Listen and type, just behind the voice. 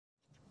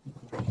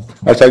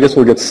All right, so I guess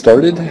we'll get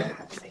started.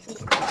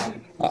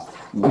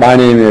 My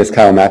name is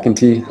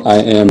McEntee. I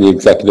am the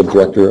Executive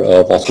Director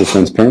of Law School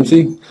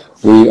Transparency.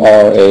 We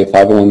are a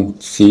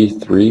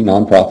 501c3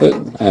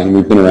 nonprofit, and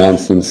we've been around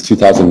since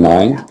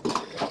 2009.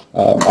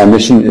 Our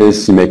mission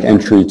is to make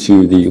entry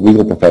to the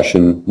legal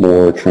profession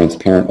more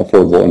transparent,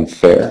 affordable, and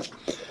fair.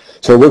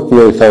 So our work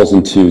really falls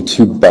into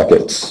two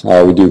buckets.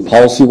 We do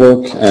policy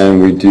work,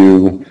 and we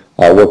do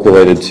work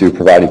related to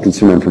providing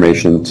consumer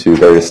information to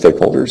various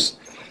stakeholders.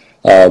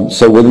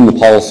 So within the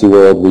policy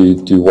world, we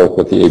do work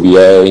with the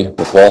ABA,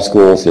 with law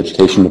schools, the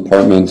education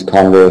department,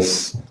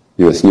 Congress,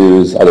 U.S.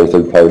 News, other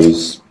third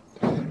parties.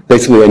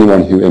 Basically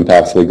anyone who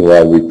impacts legal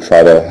ed, we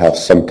try to have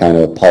some kind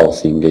of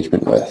policy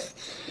engagement with.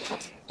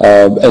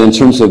 And in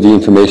terms of the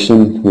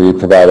information, we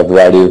provide a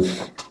variety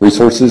of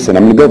resources, and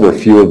I'm going to go over a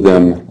few of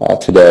them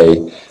today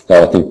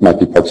that I think might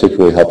be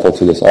particularly helpful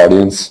to this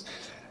audience.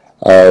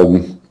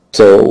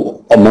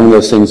 So among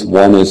those things,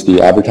 one is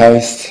the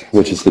advertised,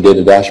 which is the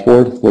data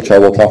dashboard, which I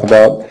will talk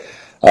about.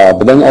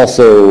 But then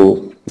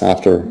also,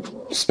 after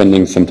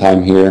spending some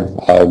time here,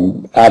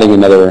 adding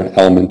another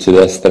element to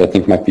this that I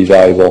think might be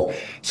valuable.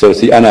 So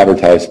it's the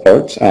unadvertised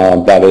part.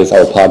 That is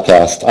our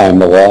podcast, I'm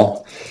the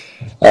Law.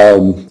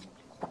 And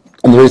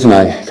the reason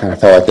I kind of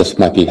felt like this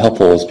might be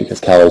helpful is because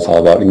Cal is all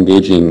about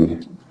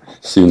engaging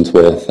students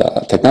with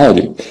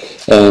technology.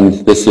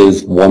 And this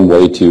is one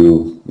way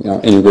to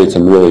integrate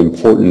some really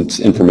important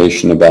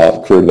information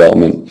about career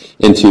development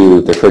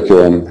into the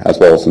curriculum as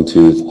well as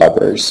into the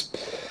libraries.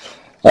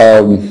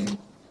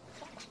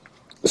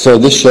 So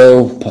this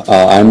show,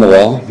 I'm the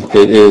Law,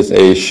 it is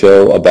a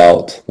show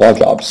about law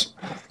jobs.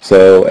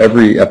 So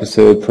every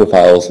episode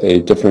profiles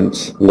a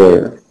different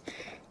lawyer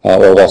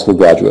or law school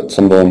graduate.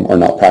 Some of them are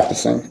not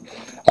practicing.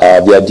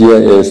 The idea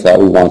is that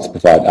we want to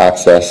provide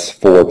access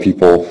for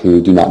people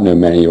who do not know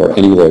many or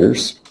any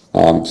lawyers.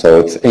 So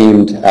it's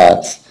aimed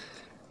at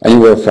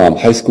anywhere from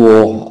high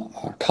school,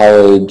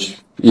 college,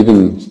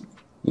 even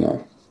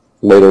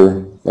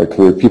later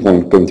career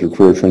people going through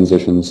career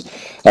transitions.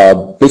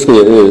 Basically,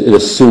 it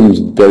assumes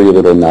very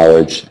little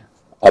knowledge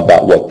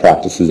about what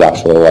practice is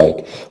actually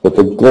like, with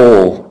the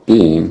goal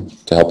being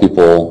to help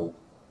people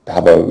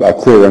have a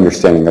clear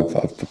understanding of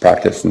the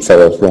practice instead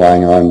of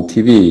relying on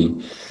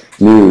TV,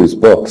 news,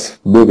 books,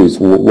 movies,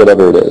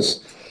 whatever it is.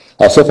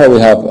 So far we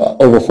have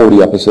over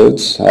 40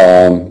 episodes.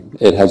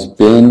 It has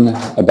been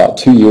about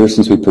 2 years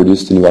since we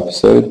produced a new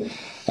episode.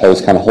 I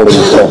was kind of holding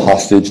the show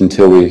hostage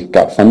until we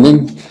got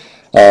funding.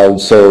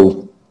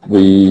 So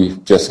we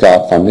just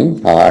got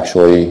funding,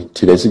 actually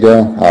 2 days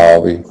ago.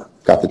 We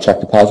got the check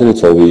deposited,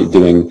 so we'll be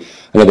doing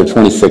another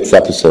 26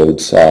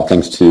 episodes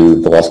thanks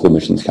to the Law School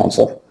Admissions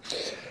Council.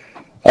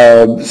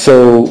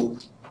 So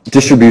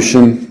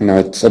distribution,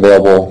 it's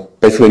available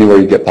basically anywhere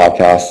you get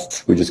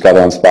podcasts. We just got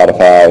it on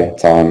Spotify.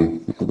 It's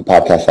on the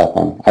podcast app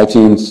on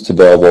iTunes. It's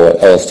available at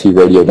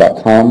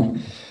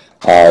lstradio.com.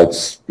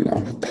 It's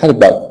had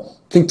about,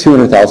 I think,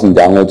 200,000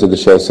 downloads of the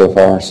show so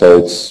far. So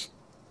it's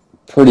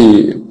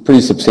pretty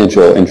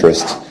substantial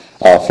interest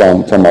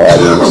from our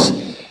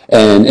audience.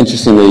 And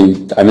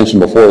interestingly, I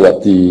mentioned before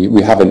that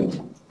we haven't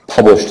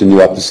published a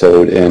new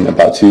episode in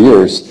about 2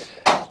 years.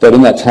 But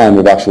in that time,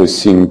 we've actually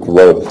seen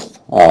growth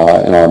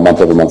in our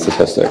month-over-month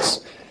statistics.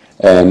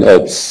 And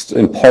it's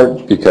in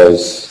part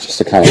because just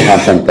the kind of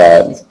content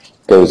that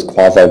goes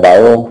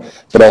quasi-viral,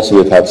 but also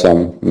we've had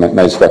some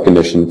nice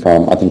recognition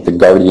from, I think The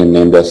Guardian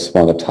named us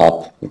one of the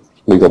top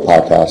legal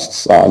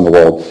podcasts in the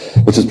world,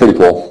 which is pretty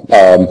cool.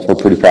 We're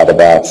pretty proud of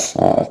that.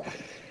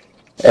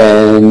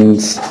 And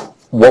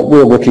what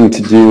we're looking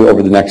to do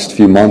over the next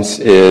few months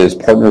is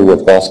partner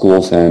with law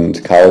schools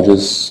and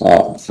colleges,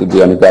 so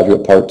the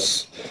undergraduate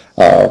portions,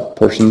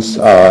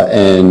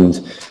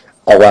 and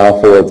allow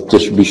for the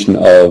distribution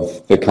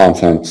of the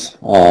content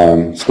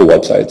on school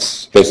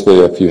websites. Basically,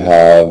 if you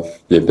have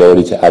the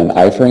ability to add an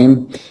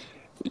iframe,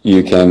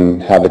 you can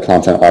have the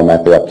content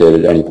automatically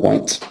updated at any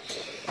point.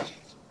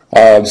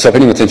 So if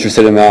anyone's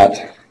interested in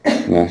that,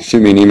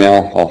 shoot me an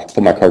email. I'll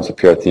put my cards up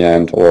here at the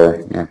end,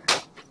 or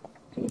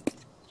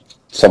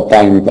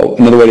find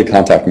another way to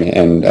contact me,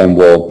 and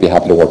we'll be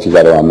happy to work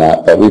together on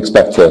that. But we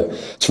expect to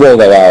roll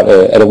that out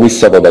at least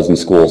several dozen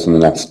schools in the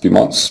next few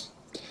months.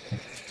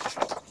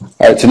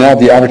 All right, so now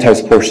the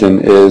advertised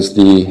portion is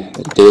the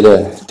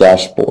data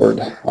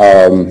dashboard.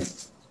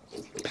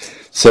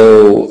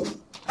 So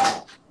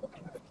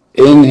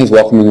in his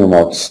welcoming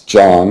remarks,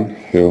 John,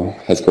 who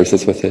has graced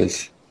us with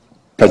his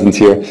presence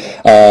here,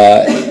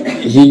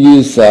 he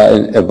used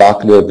an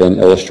evocative and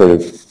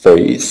illustrative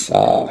phrase,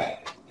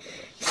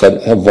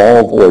 said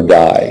evolve or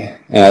die.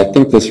 And I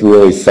think this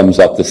really sums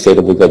up the state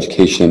of legal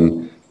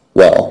education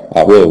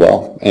really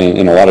well,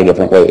 in a lot of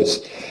different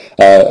ways.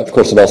 Of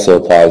course, it also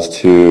applies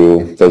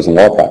to those in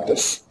law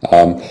practice.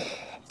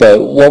 But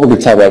what we're going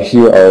to talk about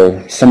here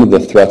are some of the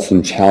threats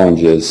and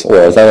challenges, or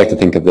as I like to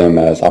think of them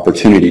as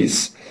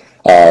opportunities,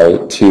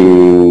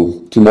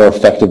 to more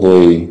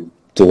effectively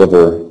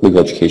deliver legal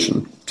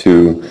education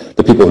to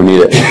the people who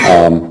need it.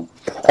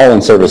 All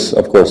in service,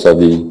 of course, of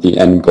the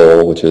end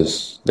goal, which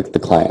is the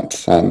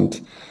client.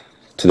 And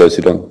to those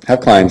who don't have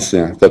clients,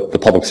 the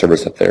public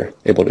service that they're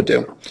able to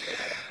do.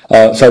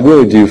 So I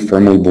really do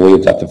firmly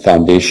believe that the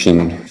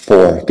foundation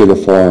for good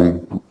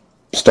reform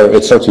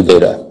starts with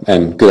data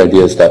and good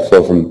ideas that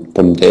flow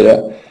from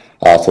data.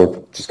 So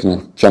we're just going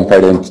to jump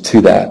right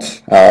into that.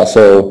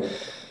 So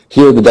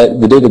here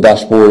the data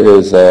dashboard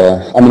is,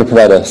 I'm going to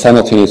provide a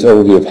simultaneous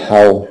overview of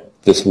how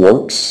this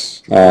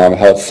works,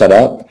 how it's set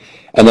up,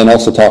 and then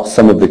also talk about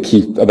some of the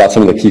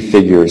key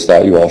figures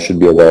that you all should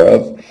be aware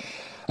of.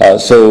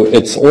 So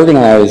it's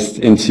organized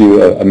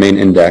into a main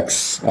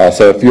index.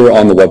 So if you're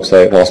on the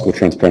website,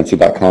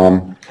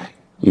 lawschooltransparency.com,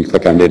 you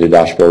click on Data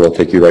Dashboard, it'll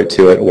take you right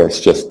to it, or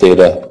it's just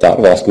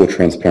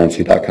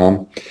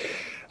data.lawschooltransparency.com.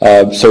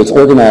 So it's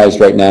organized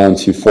right now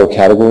into 4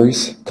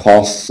 categories: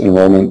 costs,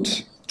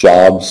 enrollment,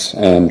 jobs,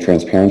 and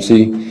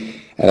transparency.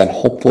 And then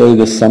hopefully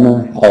this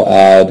summer, I'll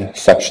add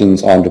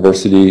sections on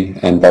diversity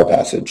and bar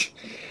passage.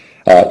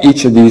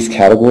 Each of these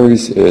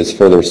categories is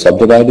further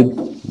subdivided.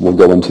 We'll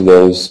go into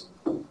those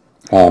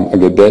a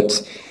good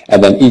bit.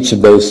 And then each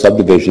of those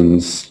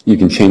subdivisions, you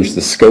can change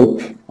the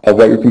scope of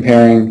what you're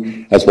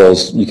comparing, as well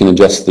as you can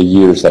adjust the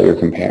years that you're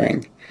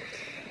comparing.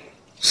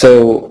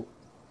 So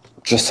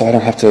just so I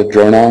don't have to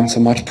drone on so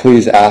much,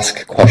 please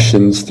ask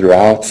questions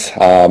throughout.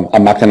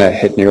 I'm not going to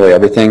hit nearly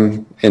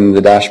everything in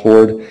the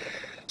dashboard.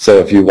 So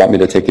if you want me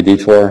to take a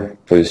detour,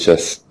 please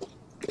just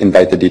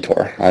invite the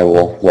detour. I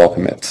will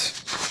welcome it.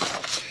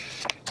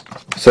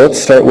 So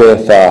let's start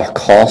with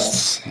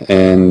costs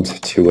and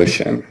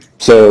tuition.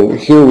 So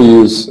here we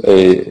use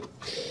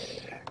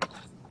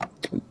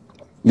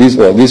these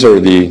are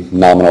the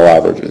nominal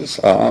averages.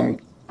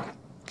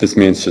 This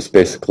means just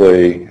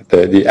basically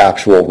the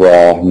actual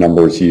raw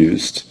numbers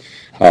used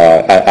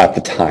at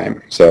the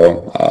time.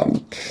 So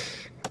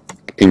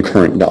in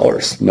current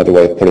dollars, another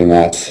way of putting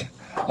that.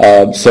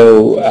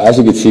 So as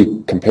you can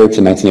see, compared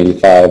to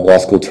 1985, law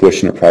school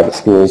tuition at private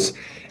schools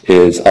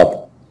is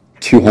up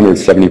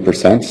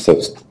 270%. So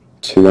it's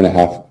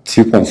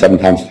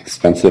 2.7 times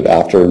expensive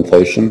after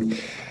inflation.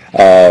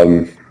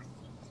 And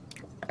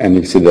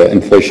you can see the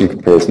inflation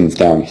comparisons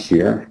down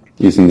here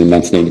using the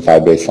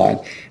 1985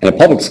 baseline. And at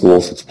public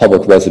schools, it's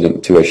public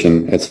resident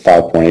tuition, it's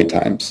 5.8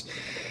 times.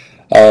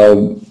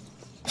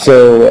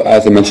 So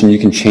as I mentioned, you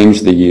can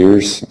change the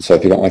years. So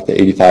if you don't like the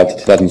 85 to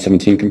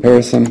 2017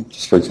 comparison,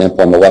 just for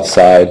example, on the left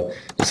side,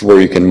 this is where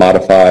you can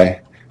modify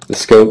the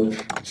scope.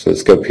 So the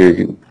scope here, you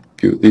can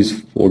view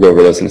these, we'll go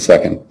over those in a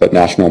second, but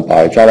national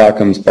by job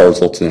outcomes, bar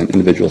results, and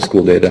individual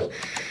school data.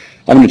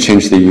 I'm going to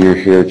change the year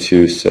here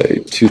to,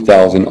 say,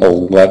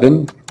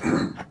 2011.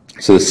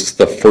 So this is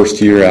the first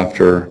year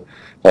after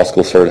law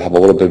school started to have a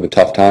little bit of a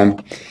tough time.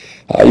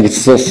 You can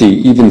still see,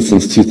 even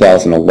since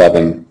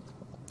 2011,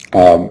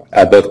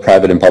 at both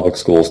private and public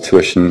schools,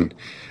 tuition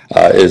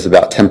is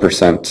about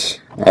 10%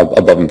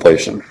 above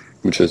inflation,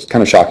 which is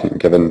kind of shocking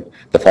given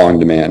the falling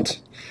demand.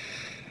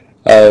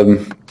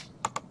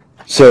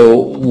 So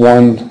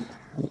one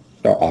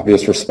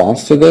obvious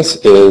response to this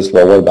is,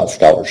 well, what about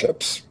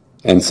scholarships?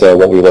 And so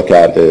what we look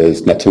at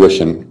is net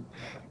tuition,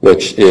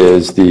 which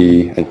is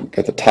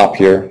at the top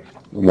here,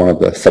 one of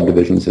the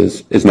subdivisions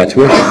is net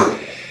tuition.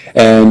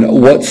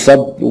 And what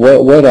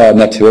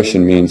net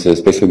tuition means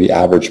is basically the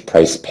average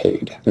price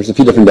paid. There's a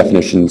few different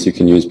definitions you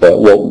can use, but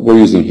what we're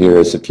using here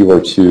is if you were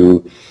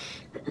to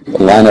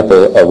line up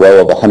a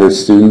row of 100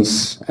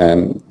 students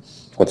and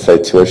let's say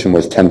tuition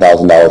was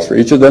 $10,000 for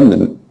each of them,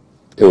 then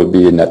it would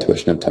be a net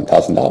tuition of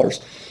 $10,000.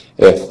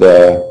 If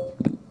the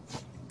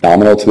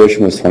nominal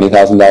tuition was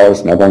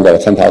 $20,000 and everyone got a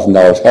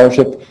 $10,000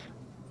 scholarship,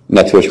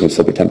 net tuition would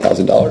still be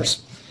 $10,000.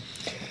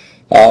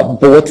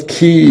 But what's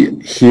key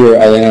here,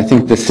 and I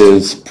think this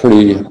is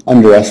pretty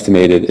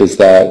underestimated, is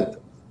that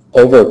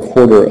over a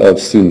quarter of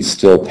students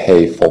still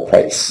pay full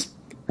price.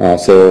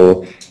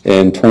 So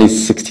in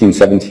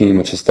 2016-17,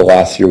 which is the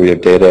last year we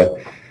have data,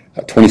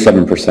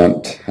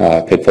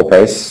 27% paid full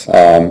price.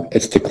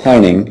 It's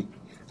declining.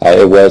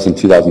 It was in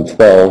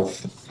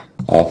 2012,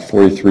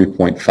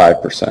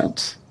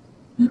 43.5%.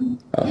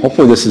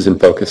 Hopefully this is in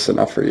focus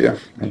enough for you.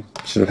 I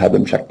should have had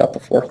them checked out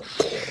before.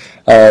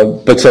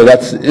 But so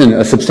that's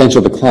a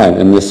substantial decline,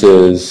 and this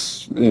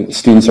is,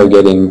 students are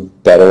getting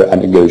better at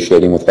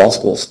negotiating with law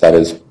schools. That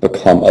has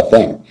become a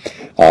thing,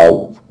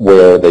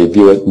 where they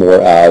view it more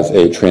as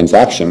a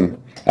transaction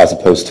as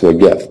opposed to a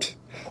gift,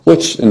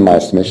 which in my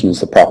estimation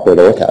is the proper way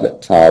to look at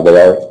it.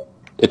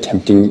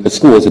 The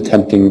school is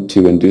attempting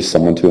to induce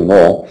someone to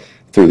enroll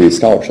through these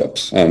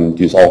scholarships and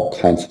use all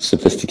kinds of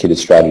sophisticated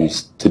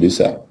strategies to do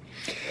so.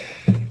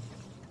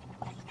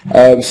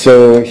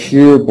 So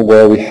here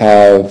below we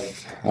have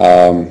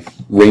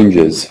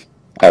ranges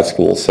at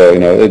schools. So,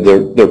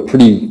 they're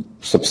pretty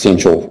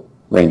substantial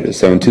ranges.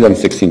 So in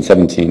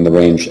 2016-17, the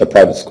range at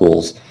private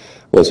schools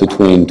was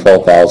between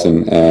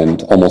 $12,000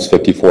 and almost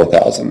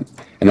 $54,000.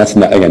 And that's,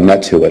 again,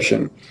 net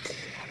tuition.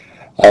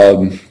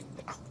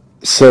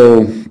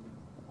 So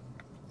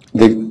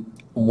the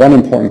one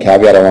important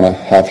caveat I want to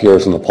have here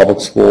is in the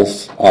public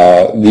schools.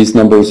 These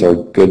numbers are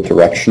good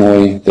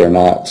directionally. They're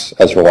not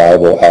as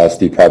reliable as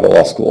the private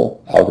law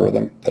school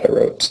algorithm that I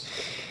wrote.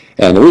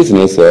 And the reason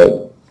is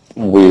that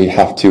we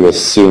have to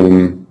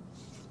assume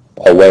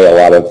away a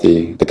lot of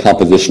the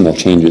compositional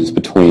changes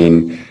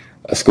between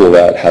a school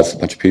that has a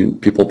bunch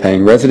of people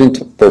paying resident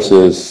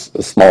versus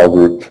a smaller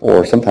group,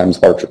 or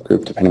sometimes larger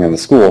group, depending on the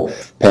school,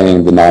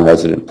 paying the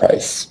non-resident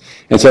price.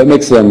 And so it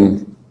makes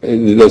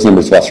those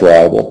numbers less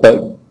reliable.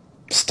 But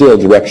still,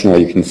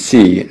 directionally, you can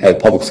see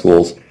at public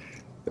schools,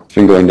 it's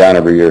been going down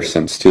every year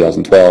since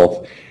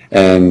 2012.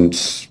 And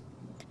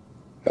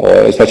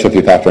especially if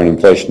you factor in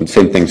inflation,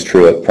 same thing's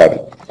true at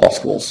private law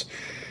schools.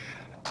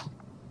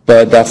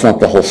 But that's not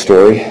the whole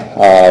story.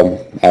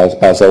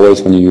 As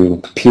always, when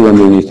you peer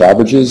underneath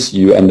averages,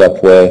 you end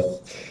up with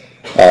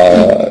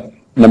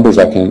numbers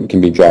that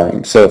can be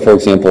jarring. So, for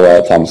example,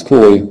 at Thomas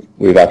Cooley,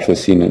 we've actually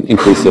seen an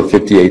increase of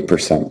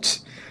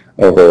 58%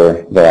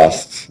 over the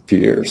last few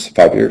years,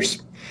 5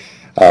 years,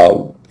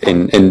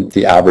 in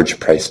the average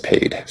price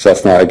paid. So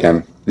that's not,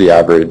 again, the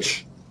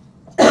average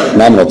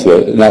nominal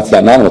tuition. That's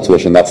not nominal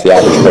tuition. That's the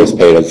average price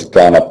paid has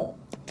gone up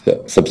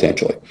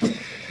substantially.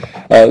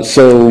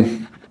 So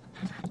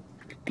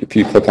if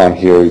you click on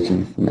here, you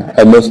can,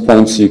 at most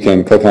points, you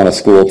can click on a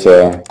school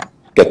to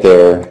get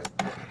their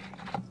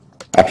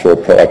actual,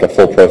 like a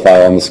full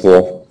profile on the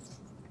school.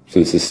 So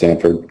this is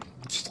Stanford,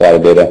 just a lot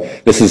of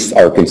data. This is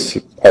our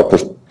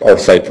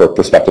site for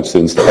prospective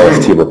students, the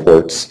LST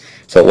reports,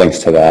 so it links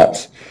to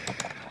that.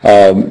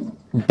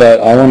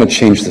 But I want to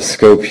change the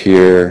scope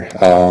here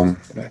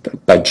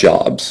by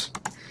jobs.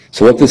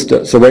 So what this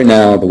does, so right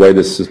now, the way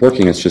this is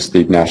working is just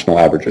the national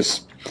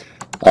averages.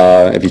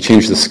 If you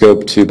change the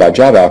scope to by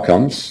job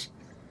outcomes,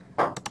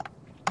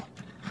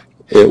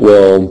 it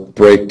will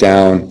break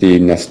down the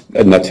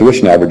net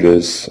tuition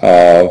averages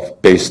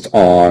based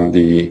on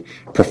the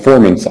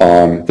performance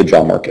on the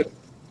job market.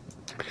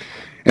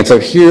 And so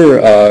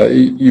here,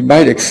 you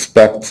might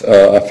expect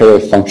a fairly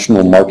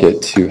functional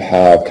market to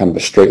have kind of a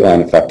straight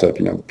line effect of,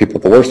 people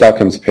with the worst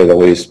outcomes pay the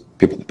least,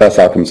 people with the best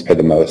outcomes pay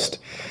the most.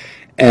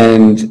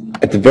 And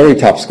at the very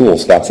top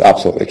schools, that's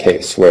absolutely the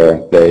case,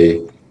 where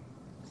they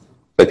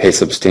pay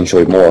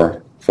substantially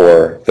more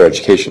for their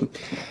education.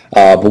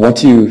 But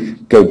once you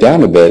go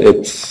down a bit,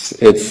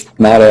 it's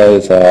not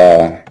as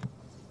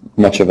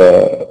much of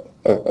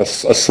a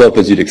slope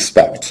as you'd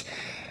expect.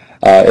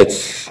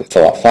 It's a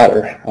lot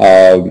flatter.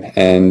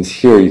 And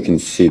here you can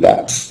see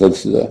that. So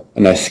this is a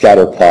nice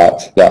scatter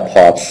plot that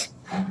plots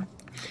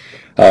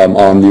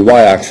on the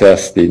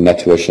y-axis the net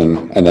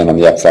tuition, and then on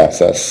the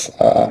x-axis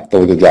the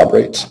legal job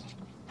rate.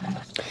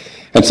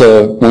 And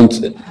so once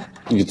you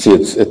can see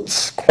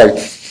it's quite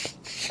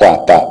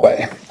flat that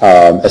way,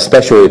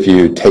 especially if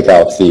you take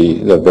out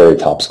the very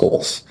top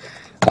schools,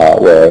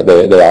 where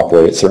they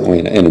operate certainly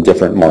in a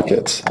different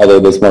market, although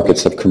those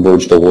markets have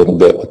converged a little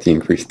bit with the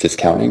increased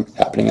discounting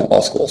happening at law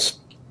schools.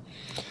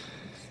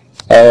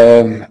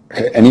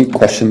 Any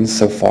questions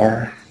so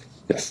far?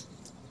 Yes?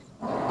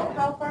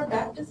 How far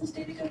back does this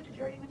data go? Did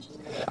you already mention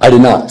that? I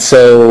did not.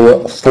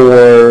 So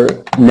for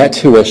net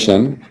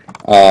tuition,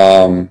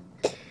 the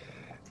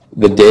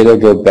data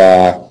go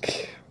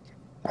back,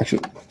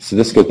 actually, so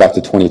this goes back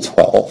to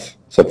 2012.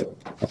 So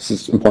this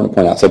is important to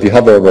point out. So if you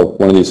hover over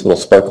one of these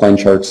little sparkline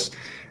charts,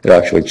 it'll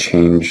actually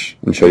change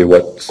and show you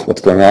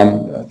what's going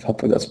on.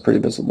 Hopefully that's pretty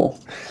visible.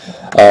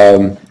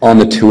 On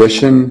the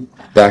tuition,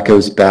 that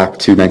goes back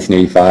to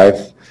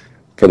 1985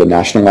 for the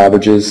national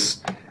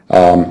averages.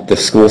 The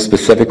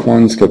school-specific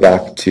ones go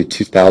back to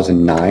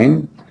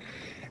 2009.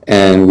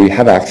 And we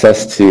have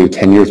access to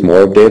 10 years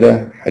more of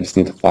data. I just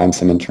need to find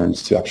some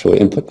interns to actually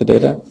input the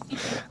data,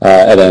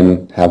 and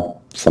then have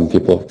some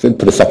people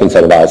put a second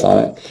set of eyes on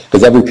it.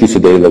 Because every piece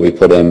of data that we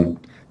put in,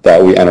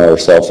 that we enter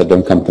ourselves, that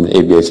don't come from the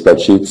ABA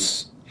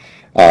spreadsheets,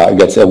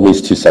 gets at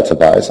least 2 sets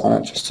of eyes on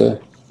it, just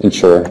to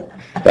ensure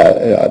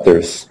that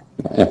there's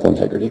ample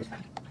integrity.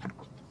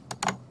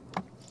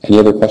 Any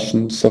other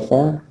questions so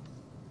far?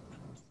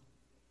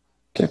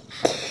 Okay.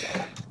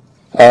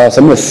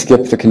 So I'm going to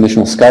skip the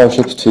conditional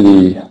scholarships to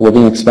the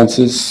living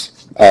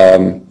expenses.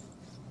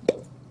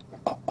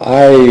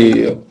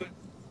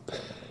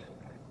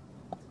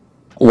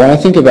 When I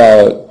think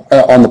about,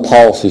 on the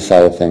policy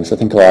side of things, I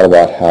think a lot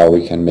about how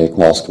we can make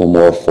law school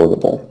more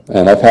affordable.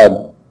 And I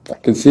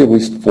can see at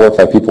least 4 or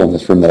 5 people in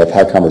this room that I've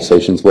had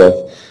conversations with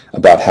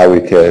about how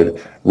we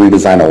could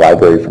redesign a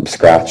library from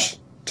scratch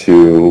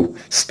to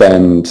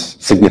spend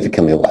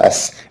significantly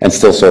less and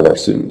still serve our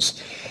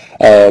students.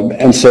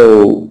 And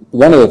so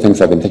one of the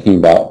things I've been thinking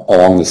about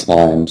along these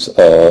lines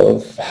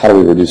of how do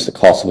we reduce the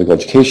cost of legal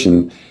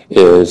education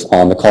is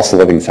on the cost of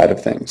living side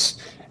of things.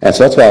 And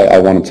so that's why I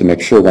wanted to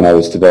make sure when I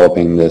was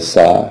developing this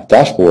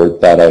dashboard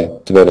that I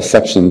devote a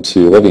section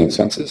to living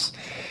expenses.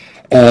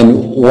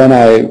 And when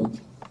I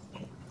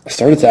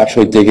started to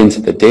actually dig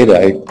into the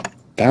data, I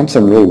found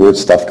some really weird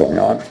stuff going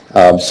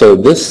on. So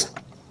this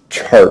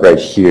chart right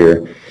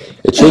here,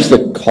 it shows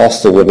the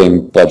cost of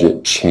living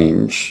budget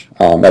change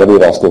at every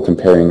law school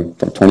comparing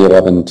from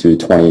 2011 to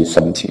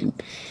 2017.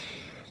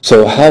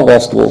 So how law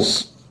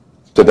schools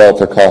develop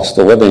their cost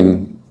of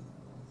living,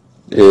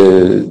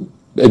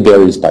 it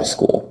varies by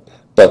school.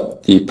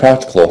 But the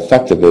practical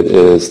effect of it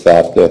is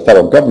that the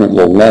federal government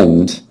will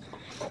lend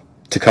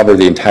to cover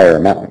the entire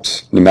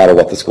amount, no matter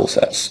what the school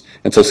says.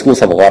 And so schools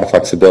have a lot of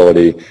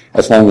flexibility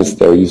as long as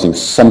they're using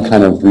some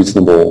kind of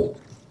reasonable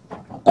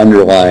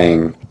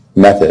underlying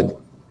method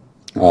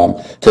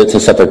to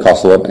set their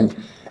cost of living.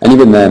 And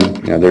even then,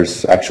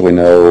 there's actually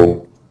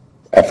no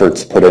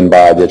efforts put in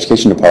by the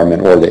education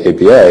department or the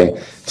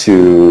ABA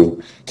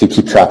to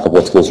keep track of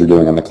what schools are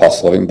doing on the cost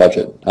of living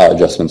budget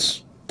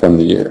adjustments from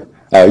the year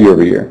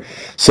over year.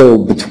 So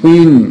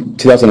between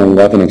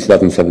 2011 and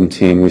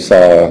 2017, we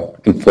saw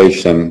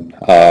inflation,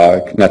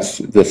 that's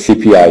the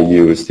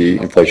CPIU is the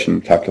inflation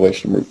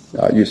calculation we're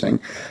using,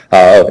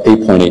 of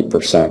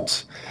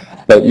 8.8%.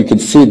 But you can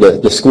see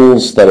that the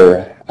schools that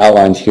are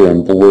outlined here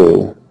in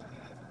blue,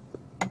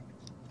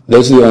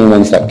 those are the only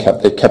ones that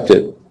kept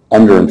it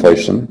under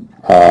inflation,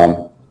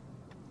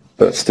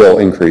 but still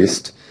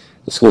increased.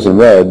 The schools in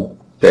red,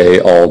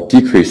 they all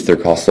decreased their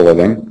cost of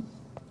living,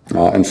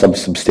 and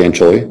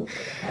substantially.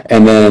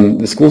 And then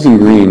the schools in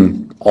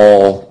green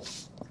all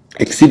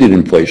exceeded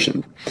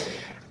inflation.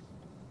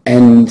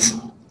 And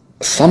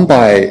some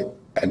by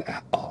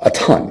a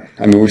ton.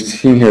 I mean, we're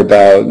seeing here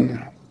about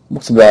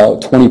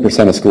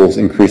 20% of schools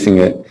increasing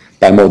it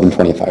by more than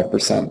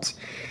 25%.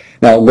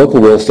 Now, local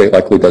real estate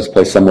likely does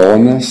play some role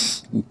in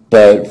this,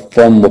 but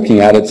from looking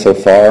at it so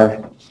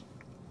far,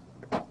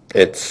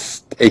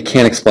 it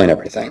can't explain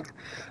everything.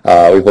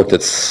 We've looked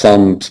at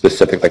some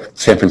specific, like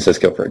San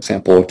Francisco, for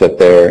example, looked at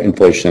their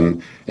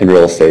inflation in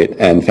real estate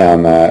and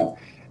found that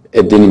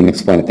it didn't even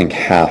explain, I think,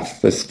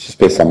 half, this just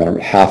based on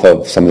memory, half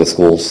of some of the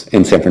schools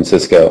in San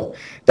Francisco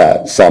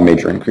that saw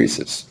major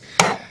increases.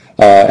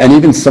 And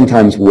even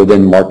sometimes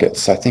within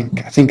markets. I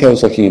think I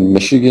was looking in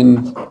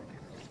Michigan.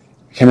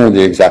 I can't remember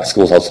the exact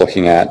schools I was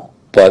looking at,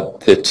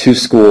 but the two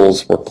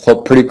schools were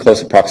pretty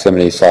close in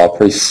proximity, saw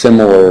pretty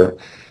similar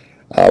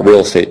real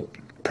estate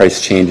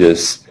price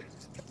changes,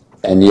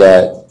 and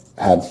yet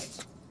had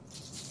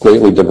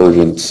greatly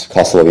divergent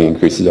cost of living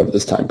increases over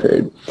this time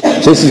period.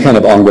 So this is kind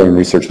of ongoing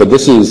research, but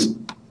this is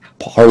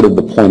part of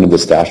the point of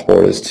this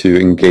dashboard, is to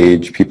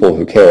engage people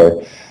who care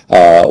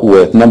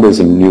with numbers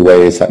in new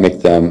ways that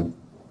make them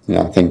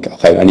think,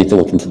 okay, I need to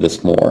look into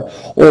this more.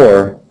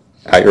 Or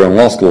at your own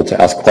law school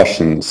to ask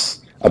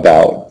questions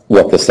about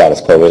what the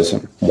status quo is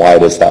and why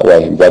it is that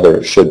way and whether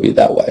it should be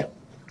that way.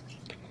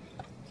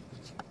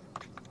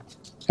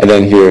 And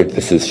then here,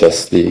 this is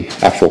just the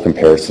actual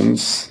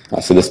comparisons.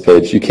 So this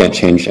page, you can't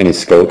change any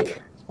scope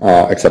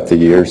except the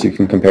years you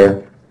can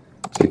compare.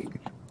 So you can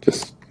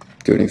just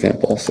do an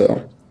example.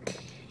 So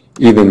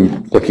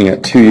even looking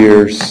at 2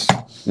 years,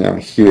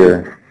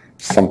 here,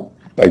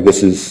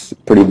 this is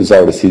pretty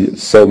bizarre to see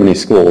so many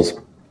schools.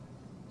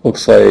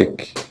 Looks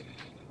like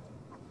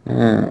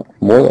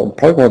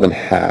probably more than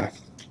half.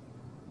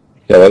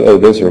 Yeah,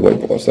 those are way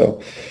below. So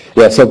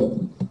yeah, so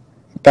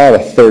about a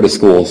third of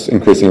schools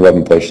increasing above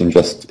inflation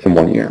just in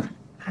 1 year.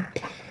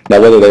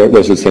 Now, whether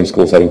those are the same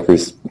schools that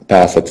increased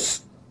past,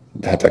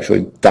 I have to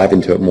actually dive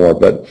into it more.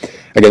 But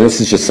again, this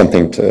is just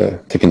something to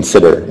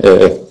consider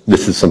if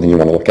this is something you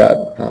want to look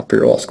at for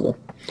your law school.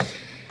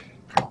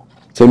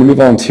 So we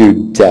move on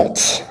to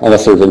debt,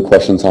 unless there's any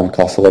questions on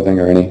cost of living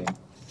or any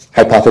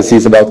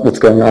hypotheses about what's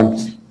going on.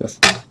 Yes.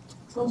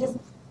 So just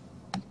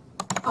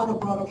on a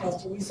broader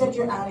question, you said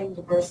you're adding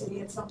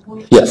diversity at some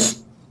point?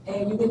 Yes.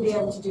 And you're going to be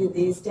able to do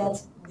these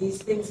things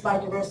by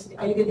diversity?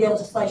 Are you going to be able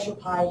to slice your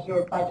pie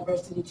here by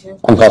diversity too?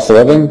 On cost of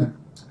living?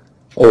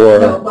 Or?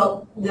 No,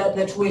 well,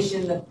 the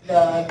tuition, the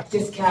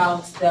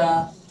discounts,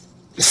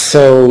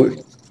 So,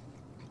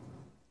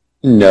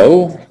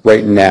 no,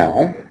 right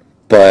now,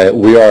 but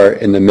we are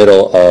in the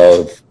middle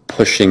of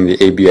pushing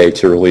the ABA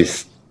to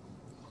release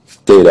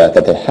data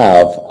that they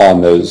have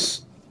on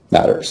those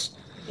matters.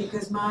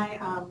 Because my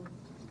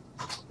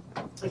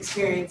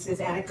experience is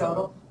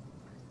anecdotal.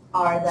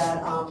 Are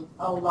that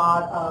a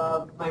lot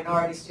of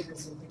minority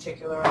students in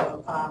particular,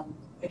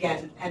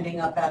 again, ending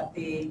up at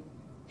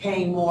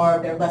paying more,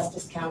 they're less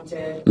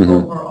discounted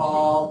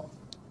overall,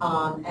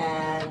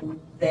 and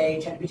they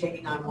tend to be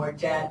taking on more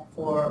debt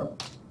for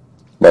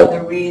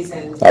other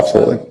reasons.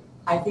 Absolutely. So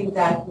I think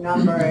that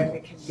number, if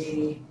it can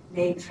be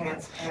made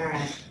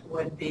transparent,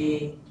 would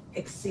be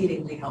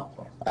exceedingly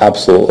helpful.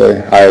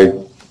 Absolutely. I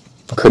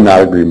could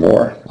not agree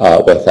more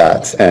with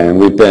that. And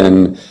we've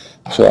been,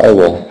 so I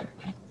will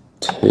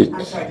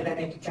I'm sorry, did I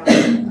make you jump?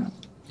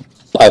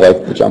 I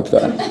like the jump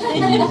though.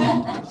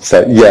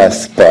 So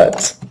yes,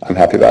 but I'm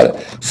happy about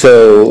it.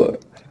 So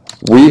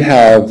we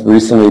have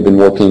recently been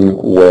working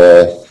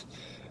with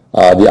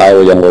the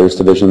Iowa Young Lawyers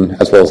Division,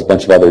 as well as a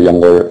bunch of other young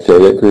lawyer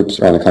affiliate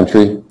groups around the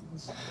country.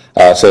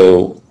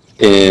 So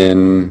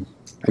in,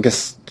 I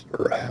guess,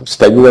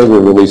 February, we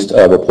released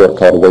a report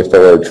called Way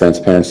Forward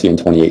Transparency in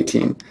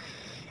 2018.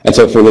 And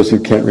so for those who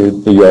can't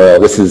read the URL,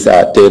 this is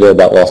at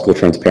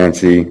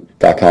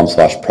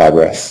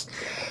data.lawschooltransparency.com/progress.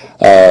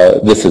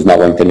 This is not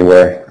linked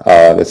anywhere.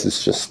 This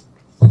is just,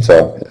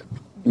 so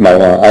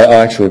I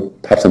actually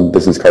have some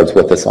business cards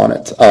with this on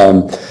it.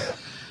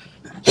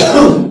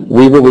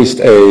 We released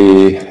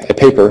a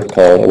paper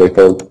called Way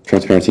Forward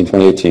Transparency in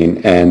 2018,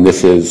 and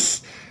this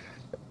is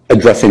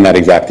addressing that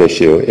exact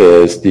issue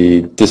is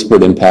the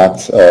disparate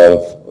impacts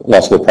of law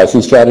school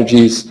pricing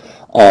strategies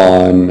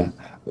on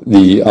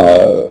the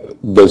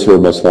those who are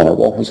most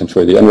vulnerable,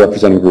 essentially the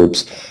underrepresented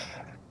groups,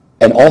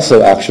 and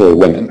also actually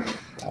women.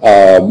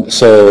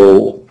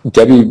 So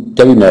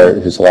Debbie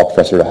Merritt, who's a law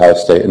professor at Ohio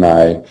State, and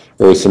I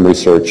released some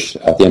research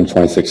at the end of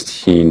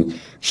 2016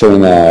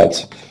 showing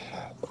that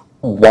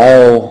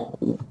while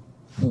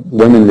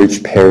women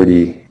reached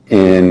parity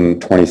in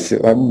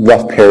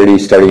rough parity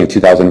starting in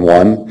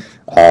 2001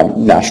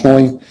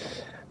 nationally,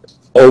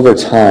 over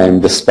time,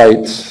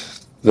 despite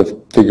the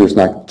figures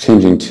not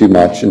changing too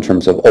much in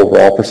terms of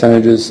overall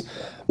percentages,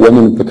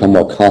 women become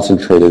more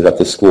concentrated at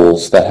the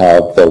schools that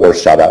have the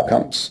worst job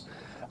outcomes.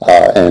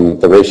 And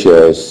the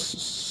ratio is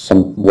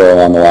somewhere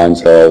along the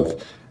lines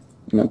of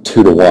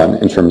 2 to 1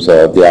 in terms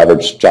of the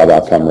average job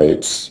outcome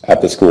rates at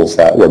the schools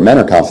where men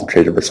are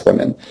concentrated versus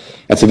women.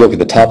 And so if you look at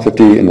the top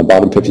 50 and the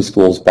bottom 50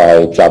 schools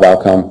by job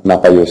outcome,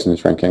 not by U.S.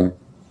 News ranking.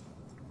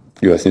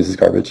 U.S. News is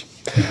garbage.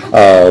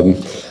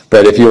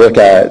 But if you look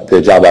at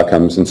the job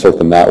outcomes and sort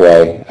them that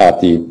way, at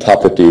the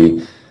top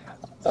 50,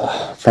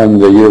 from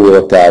the year we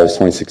looked at, as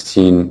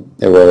 2016,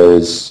 it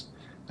was,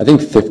 I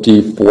think,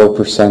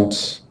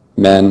 54%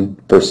 men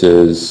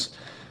versus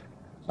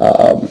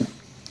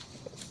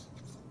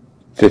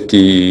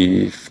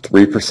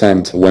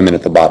 53% women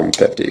at the bottom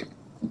 50.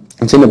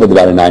 It's ended up with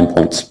about a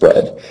 9-point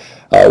spread,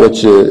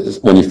 which is,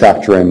 when you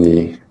factor in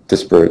the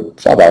disparate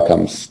job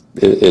outcomes,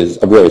 is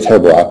a really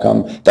terrible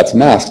outcome that's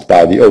masked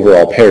by the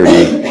overall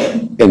parity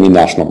in the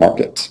national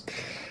market.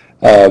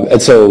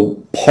 And so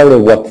part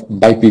of what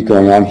might be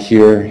going on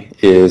here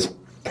is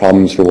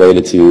problems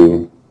related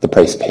to the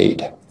price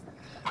paid.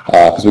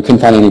 Because we couldn't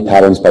find any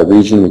patterns by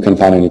region, we couldn't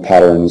find any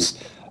patterns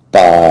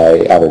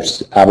by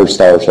average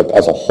scholarship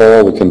as a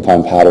whole, we couldn't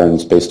find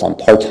patterns based on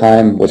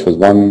part-time, which was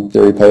one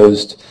theory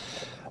posed.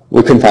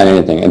 We couldn't find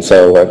anything, and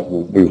so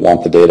we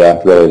want the data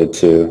related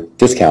to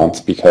discounts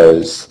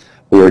because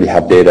we already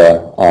have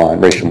data on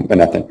racial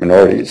and ethnic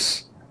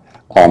minorities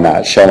on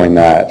that, showing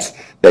that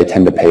they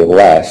tend to pay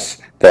less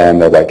than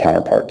their white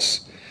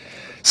counterparts.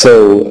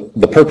 So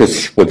the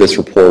purpose with this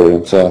report,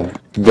 it's a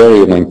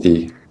very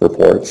lengthy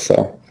report,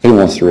 so if anyone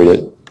wants to read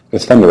it,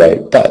 it's fun to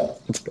write,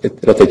 but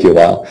it'll take you a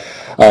while.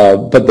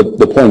 But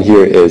the point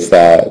here is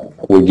that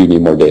we do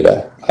need more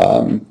data,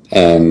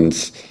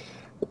 and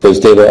those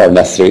data are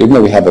necessary, even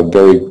though we have a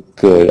very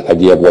good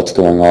idea of what's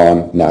going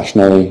on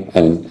nationally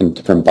and in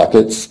different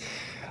buckets.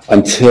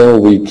 Until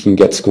we can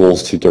get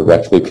schools to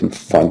directly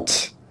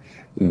confront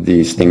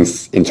these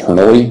things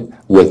internally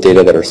with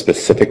data that are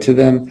specific to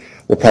them,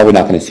 we're probably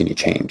not going to see any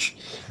change.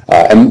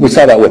 And we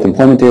saw that with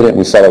employment data, and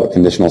we saw that with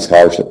conditional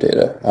scholarship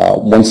data.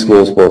 Once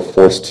schools were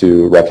forced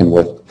to reckon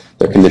with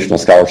their conditional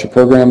scholarship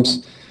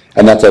programs,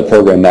 and that's a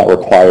program that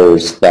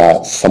requires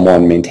that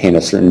someone maintain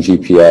a certain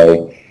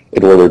GPA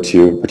in order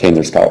to retain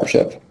their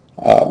scholarship,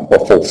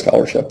 or full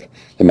scholarship.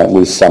 They might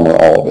lose some or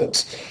all of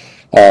it.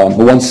 But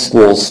once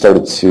schools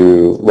started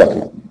to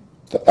reckon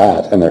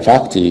that, and their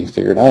faculty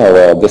figured, oh,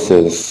 well, this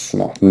is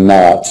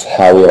not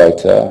how we like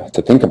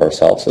to think of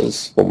ourselves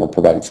as when we're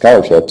providing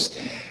scholarships,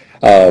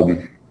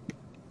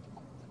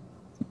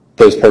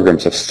 those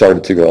programs have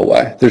started to go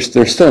away. There's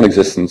still in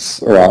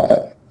existence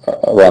around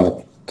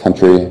the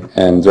country,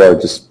 and there are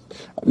just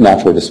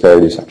natural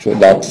disparities, actually.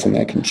 That's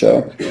something I can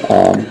show.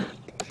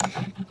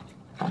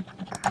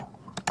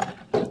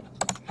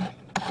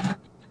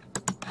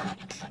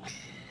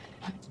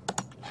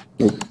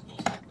 There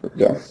we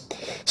go.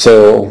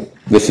 So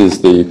this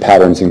is the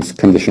patterns in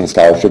conditional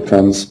scholarship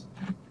trends.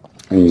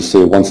 And you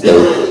see once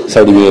they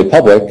start to be made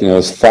public,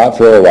 it's flat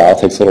for a while,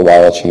 it takes a little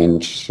while to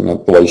change the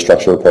way you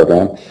structure a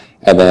program,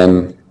 and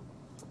then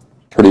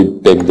pretty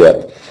big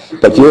dip.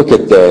 But if you look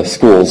at the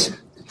schools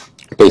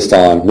based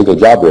on legal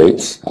job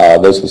rates,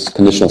 those with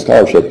conditional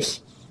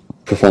scholarships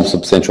perform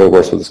substantially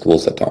worse with the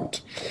schools that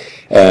don't.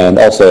 And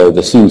also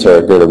the students are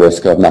at greater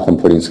risk of not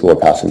completing school or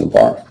passing the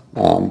bar,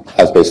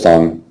 as based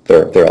on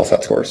their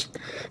LSAT scores,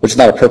 which is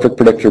not a perfect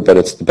predictor, but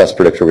it's the best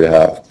predictor we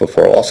have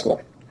before law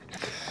school.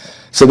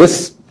 So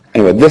this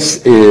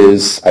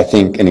is, I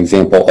think, an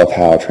example of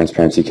how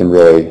transparency can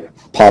really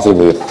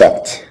positively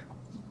affect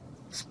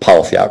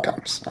policy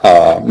outcomes.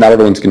 Not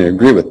everyone's going to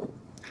agree with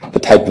the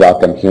type of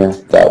outcome here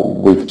that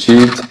we've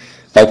achieved.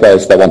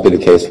 Likewise, that won't be the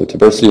case with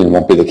diversity and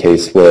won't be the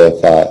case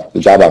with the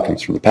job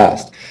outcomes from the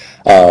past.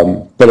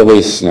 But at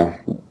least, the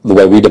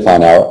way we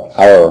define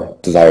our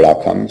desired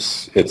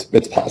outcomes,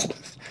 it's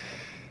positive.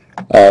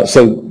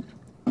 So,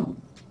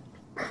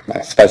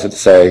 suffice it to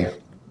say,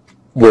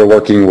 we're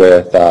working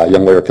with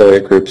young lawyer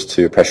affiliate groups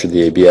to pressure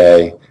the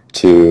ABA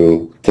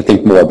to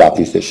think more about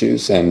these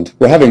issues, and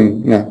we're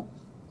having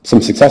some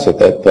success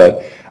with it.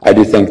 But I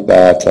do think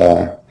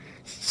that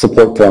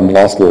support from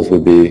law schools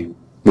would be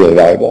really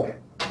valuable.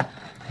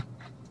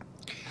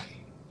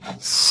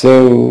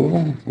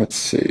 So let's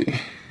see.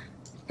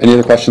 Any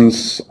other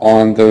questions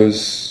on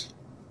those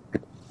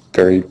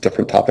very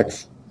different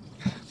topics?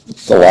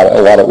 It's a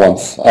lot at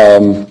once.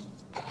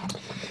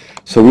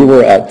 So we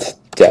were at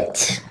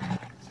debt.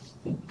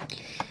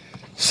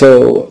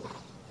 So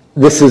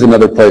this is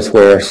another place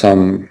where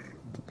some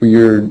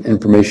weird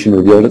information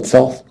revealed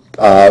itself.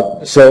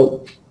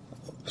 So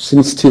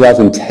since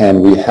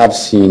 2010, we have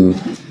seen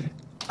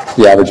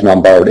the average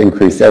amount borrowed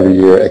increase every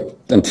year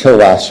until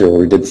last year, where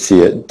we did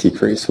see it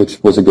decrease,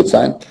 which was a good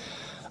sign.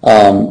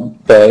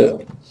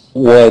 But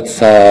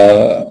what's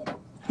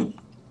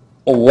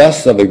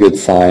less of a good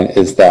sign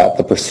is that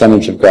the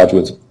percentage of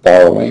graduates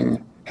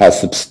borrowing has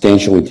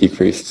substantially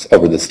decreased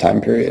over this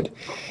time period.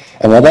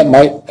 And while that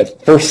might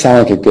at first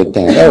sound like a good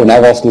thing, oh, now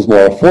law school is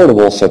more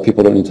affordable, so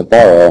people don't need to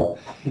borrow,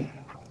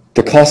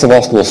 the cost of law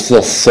school is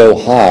still so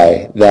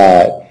high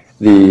that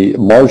the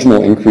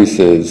marginal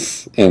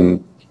increases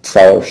in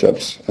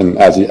scholarships, and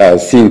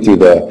as seen through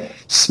the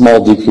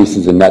small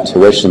decreases in net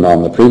tuition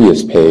on the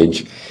previous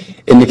page,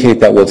 indicate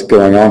that what's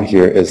going on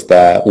here is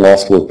that law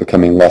school is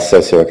becoming less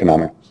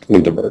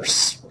socioeconomically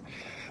diverse,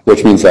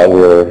 which means that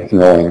we're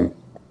enrolling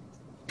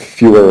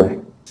fewer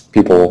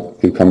people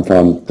who come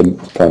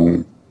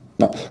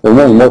we're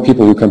enrolling more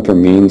people who come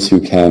from means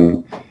who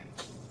can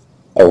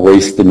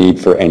erase the need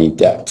for any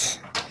debt,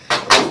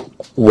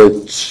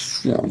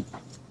 which,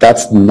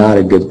 that's not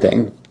a good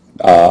thing.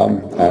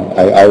 And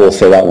I will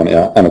say that one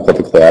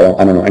unequivocally. I don't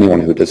know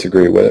anyone who would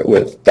disagree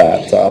with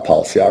that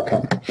policy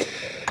outcome.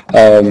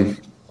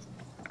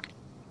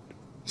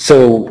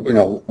 So,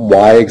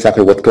 why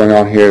exactly what's going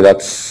on here?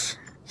 That's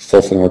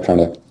still something we're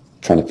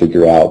trying to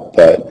figure out.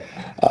 But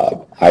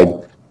I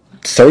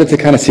started to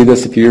kind of see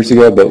this a few years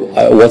ago, but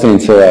it wasn't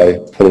until I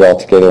put it all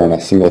together on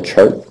a single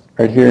chart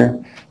right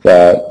here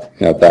that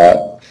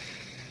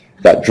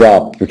that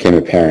drop became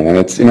apparent. And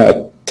it's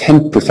a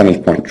 10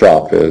 percentage point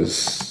drop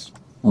is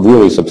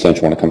really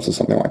substantial when it comes to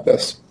something like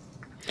this.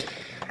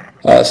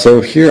 So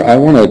here I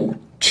want to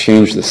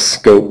change the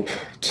scope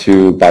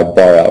to by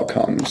bar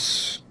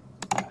outcomes.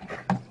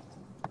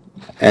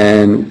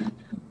 And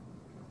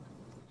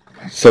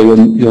so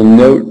you'll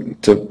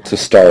note to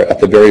start at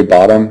the very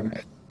bottom,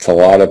 it's a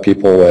lot of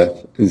people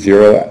with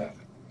 $0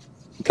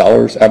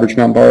 average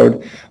amount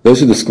borrowed.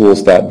 Those are the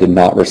schools that did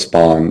not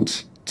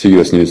respond to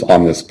U.S. News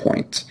on this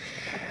point.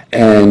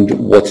 And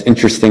what's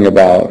interesting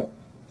about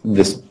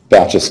this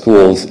batch of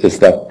schools is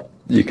that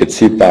you could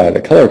see by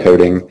the color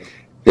coding,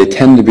 they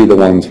tend to be the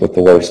ones with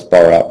the worst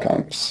bar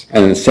outcomes.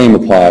 And the same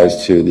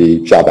applies to the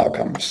job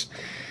outcomes.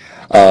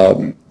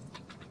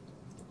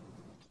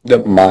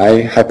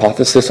 My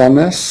hypothesis on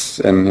this,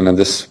 and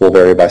this will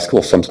vary by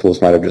school, some schools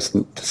might have just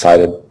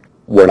decided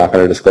we're not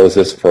going to disclose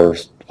this for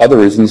other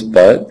reasons,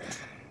 but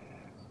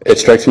it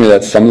strikes me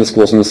that some of the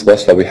schools on this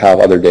list that we have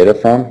other data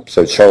from,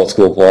 so Charlotte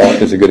School of Law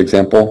is a good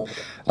example.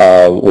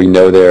 We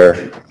know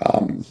their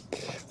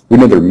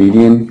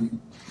median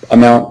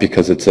amount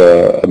because it's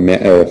a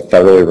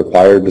federally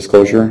required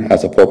disclosure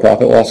as a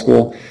for-profit law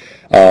school.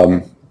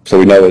 So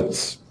we know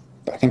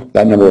I think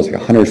that number was like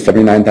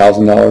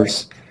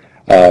 $179,000.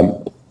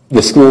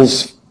 The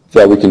schools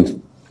that we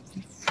can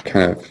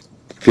kind of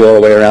feel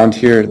our way around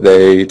here,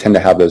 they tend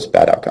to have those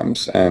bad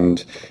outcomes.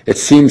 And it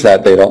seems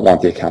that they don't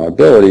want the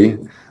accountability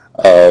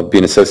of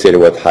being associated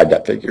with high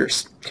debt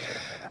figures.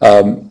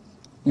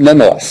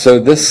 Nonetheless, so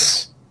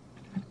this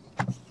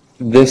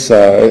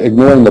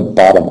ignoring the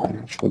bottom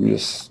line, which let me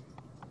just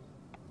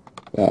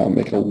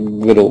make it a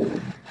little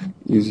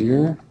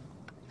easier.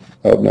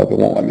 Oh, no, it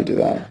won't let me do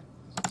that.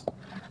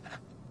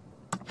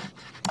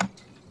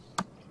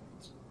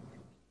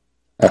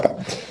 Okay.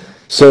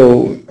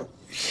 So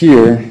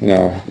here,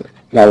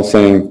 I was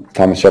saying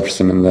Thomas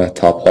Jefferson in the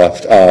top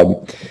left.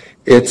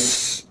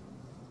 It's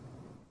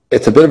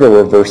a bit of a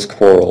reverse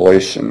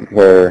correlation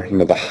where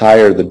the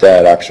higher the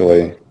debt,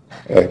 actually,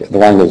 the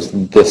line goes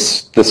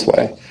this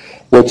way,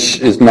 which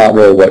is not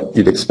really what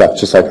you'd expect,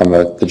 just like on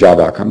the job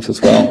outcomes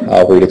as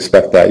well, where you'd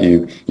expect that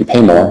you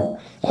pay more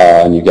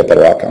and you get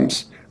better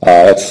outcomes.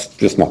 That's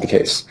just not the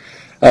case.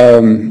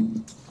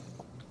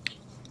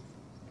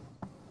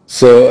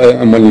 So,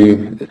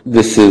 and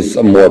this is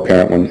more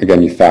apparent when,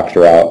 again, you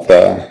factor out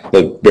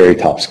the very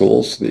top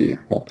schools.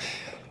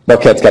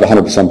 Marquette's got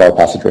 100% bar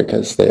passage rate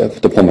because they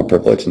have diploma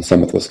privilege, and same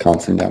with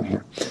Wisconsin down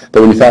here.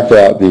 But when you factor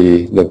out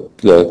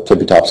the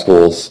tippy top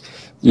schools,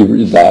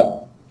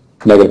 that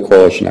negative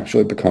correlation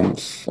actually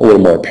becomes a little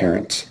more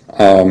apparent.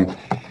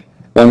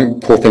 One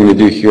cool thing to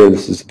do here,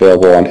 this is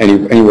available on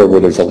anywhere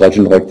where there's a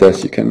legend like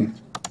this, you can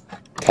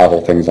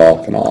toggle things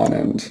off and on,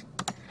 and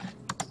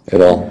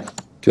it'll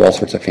do all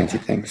sorts of fancy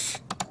things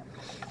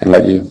and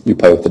let you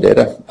play with the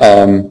data.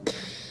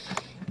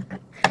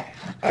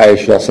 I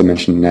should also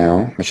mention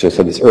now, I should have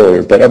said this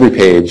earlier, but every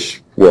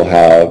page will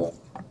have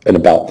an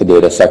about the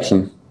data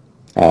section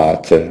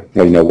to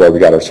let you know where we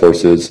got our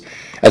sources,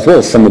 as well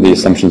as some of the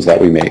assumptions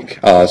that we make.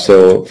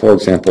 So, for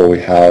example, we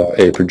have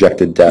a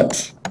projected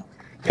debt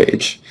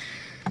page.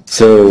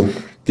 So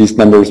these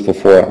numbers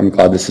before, I'm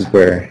glad this is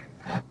where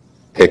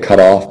it cut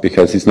off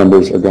because these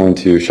numbers are going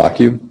to shock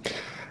you.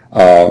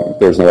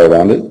 There's no way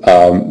around it.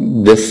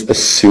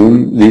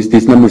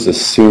 These numbers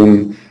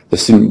assume the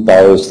student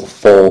borrows the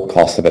full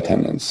cost of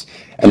attendance.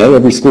 And at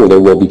every school, there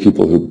will be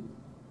people who,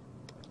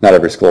 not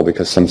every school,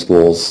 because some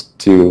schools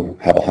do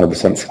have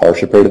 100%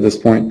 scholarship rate at this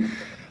point,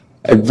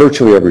 at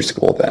virtually every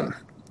school then,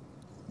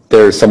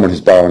 there's someone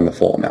who's borrowing the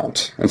full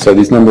amount. And so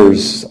these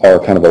numbers are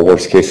kind of a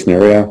worst case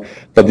scenario,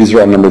 but these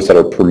are all numbers that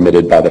are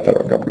permitted by the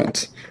federal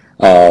government.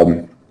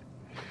 And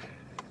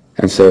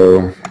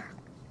so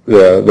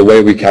the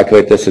way we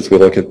calculate this is we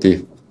look at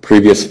the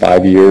previous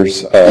 5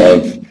 years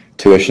of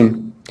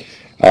tuition,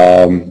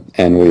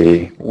 and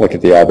we look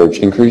at the average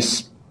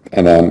increase,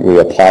 and then we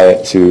apply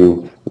it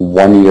to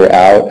 1 year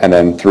out and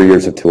then 3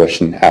 years of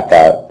tuition at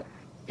that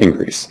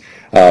increase.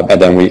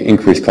 And then we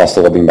increase cost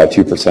of living by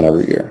 2%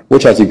 every year,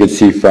 which, as you can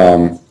see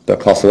from the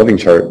cost of living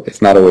chart,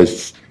 it's not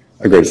always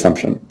a great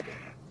assumption.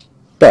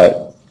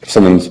 But if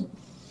someone's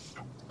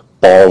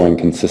borrowing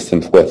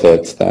consistent with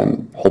it,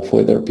 then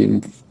hopefully they're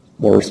being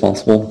more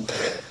responsible.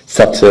 It's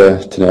up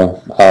to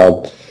know.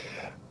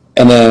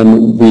 And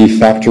then we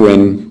factor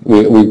in,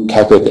 we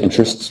calculate the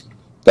interest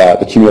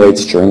that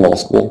accumulates during law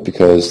school,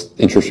 because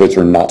interest rates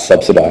are not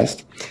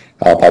subsidized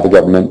by the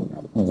government,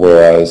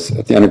 whereas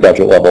at the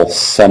undergraduate level,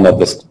 some of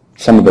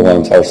the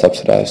loans are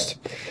subsidized.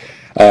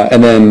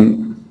 And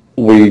then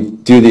we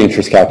do the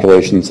interest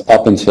calculations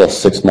up until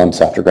 6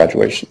 months after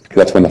graduation, because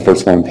that's when the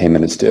first loan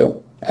payment is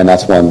due. And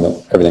that's when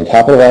everything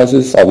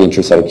capitalizes, all the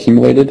interest that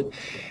accumulated,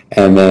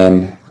 and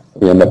then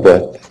we end up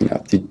with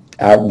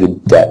the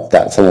debt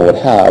that someone would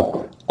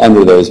have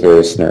under those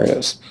various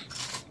scenarios.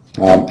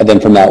 And then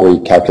from that, we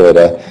calculate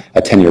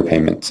a 10-year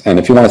payment. And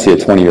if you want to see a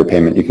 20-year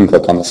payment, you can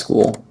click on the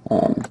school.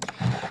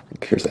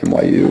 Here's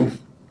NYU.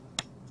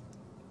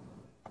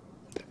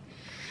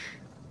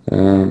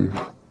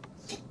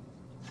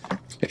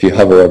 If you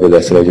hover over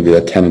this, it'll give you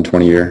a 10 and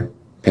 20-year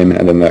payment,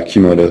 and then the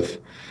cumulative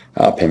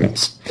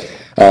payments.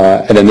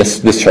 And then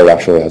this chart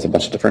actually has a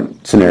bunch of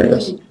different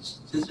scenarios. Any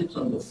statistics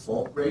on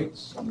default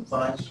rates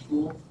by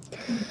school?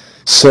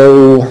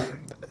 So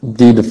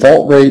the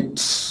default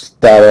rates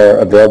that are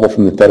available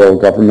from the federal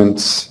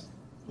government,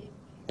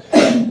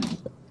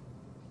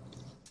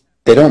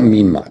 they don't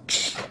mean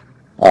much.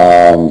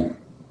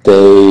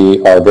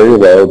 They are very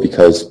low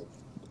because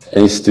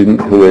any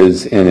student who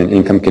is in an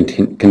income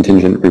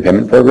contingent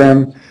repayment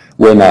program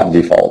will not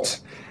default.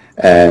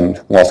 And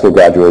law school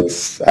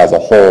graduates as a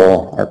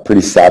whole are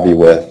pretty savvy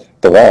with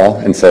the law,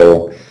 and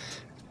so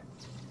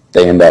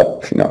they end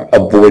up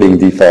avoiding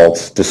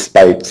defaults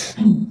despite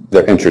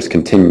their interest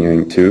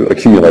continuing to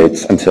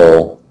accumulate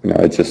until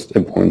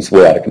it runs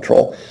way out of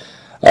control.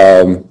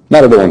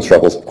 Not everyone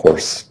struggles, of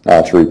course,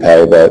 to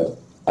repay, but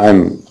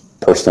I'm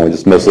personally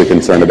just mostly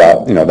concerned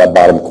about that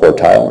bottom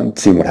quartile and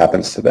seeing what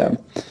happens to them,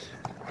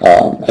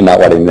 and not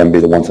letting them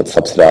be the ones that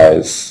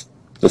subsidize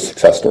the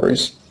success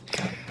stories.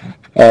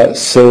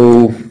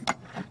 So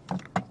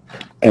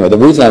anyway, the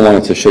reason I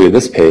wanted to show you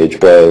this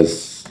page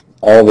was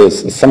all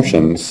those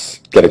assumptions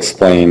get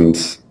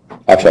explained.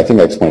 Actually, I think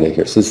I explained it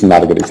here, so this is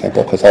not a good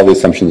example because all the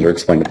assumptions are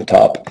explained at the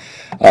top.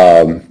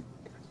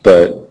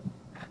 But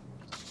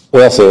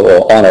we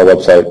also, on our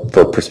website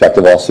for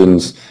prospective law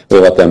students, we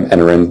let them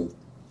enter in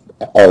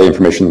all the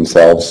information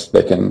themselves.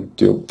 They can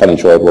do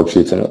financial aid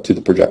worksheets and do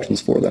the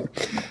projections for them.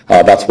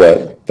 That's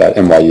what that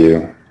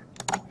NYU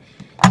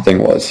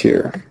thing was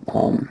here.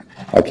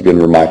 I'll keep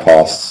in my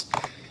costs,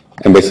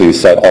 and basically you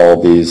set all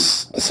of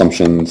these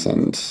assumptions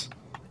and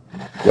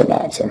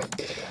whatnot. So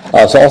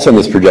also in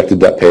this projected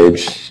debt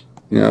page,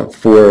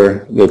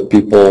 for the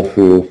people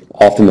who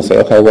often will say,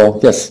 okay, well,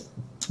 yes,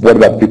 what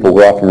about the people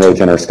who are often really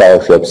generous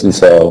scholarships? And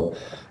so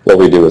what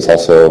we do is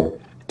also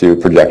do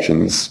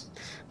projections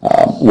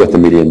with the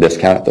median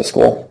discount at the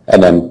school,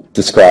 and then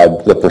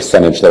describe the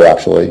percentage they're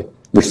actually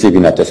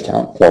receiving that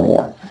discount or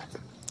more.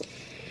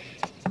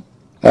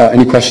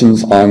 Any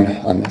questions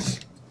on this?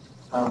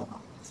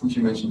 Since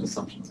you mentioned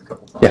assumptions a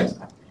couple times,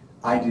 yeah.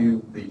 I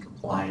do the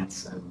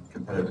compliance and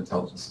competitive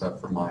intelligence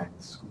stuff for my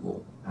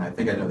school, and I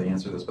think I know the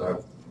answer to this, but I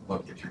would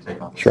love to get your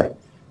take on this. Sure.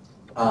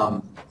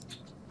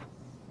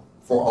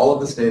 For all of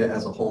this data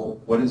as a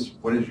whole, what is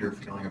your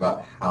feeling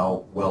about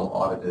how well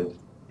audited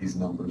these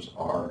numbers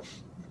are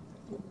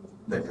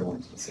that go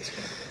into the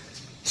system?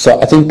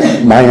 So I think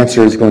my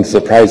answer is going to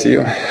surprise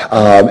you,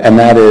 and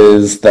that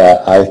is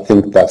that I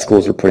think that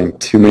schools are putting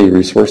too many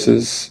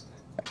resources,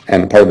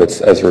 and part of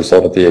it's as a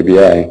result of the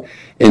ABA,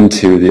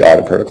 into the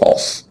audit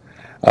protocols.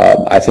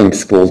 I think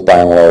schools, by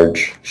and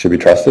large, should be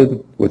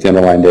trusted with the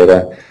underlying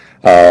data,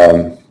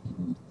 and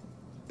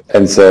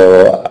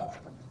so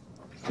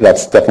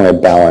that's definitely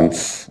a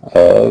balance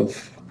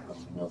of.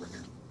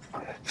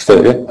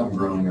 I'm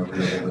growing over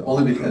here, but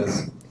only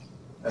because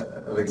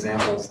of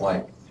examples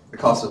like the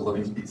cost of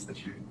living piece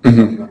that you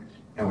and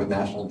with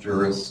national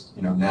jurists,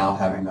 now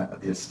having the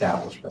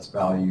established best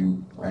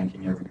value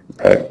ranking every year,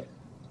 right.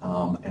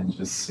 And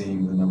just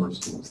seeing the number of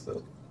schools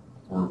that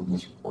were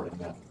misreporting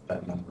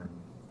that number and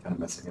kind of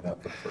messing it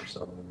up for the first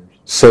several years.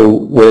 So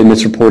were they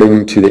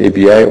misreporting to the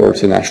ABA or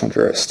to the national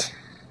jurist?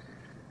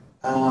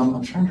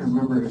 I'm trying to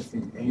remember if the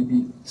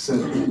ABA, so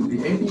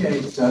the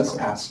ABA does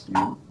ask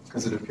you,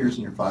 because it appears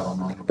in your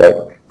 509.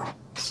 Right.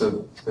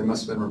 So they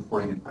must have been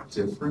reporting a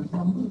different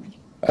number.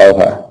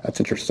 Okay, that's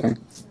interesting.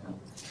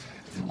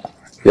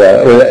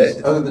 Yeah.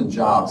 Yeah. Other than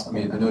jobs, I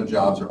mean, I know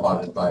jobs are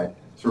audited by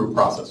through a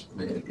process for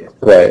the ABA.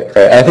 Right,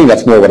 right. I think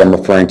that's more what I'm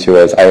referring to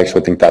as I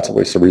actually think that's a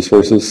waste of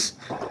resources.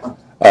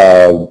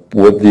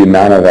 With the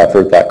amount of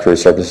effort that career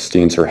services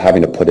students are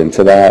having to put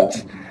into that,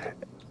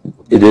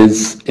 it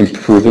is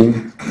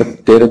improving the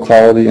data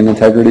quality and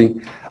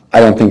integrity. I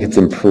don't think it's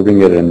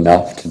improving it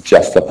enough to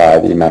justify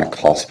the amount of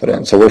cost put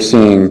in. So we're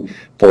seeing,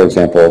 for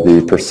example,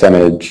 the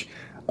percentage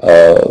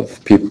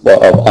of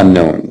people of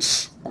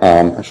unknowns.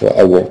 Actually,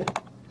 I will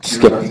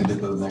skip. To get to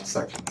the next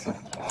section.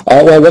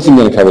 Well, I wasn't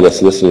going to cover this.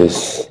 This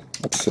is,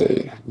 let's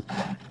see.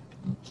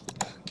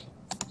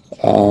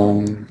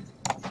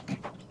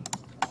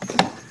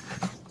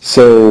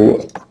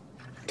 So,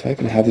 do I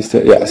even have these?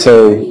 Yeah.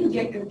 So. Where do you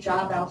get your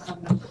job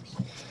outcome numbers?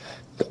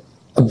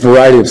 A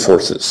variety of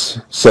sources.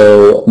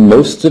 So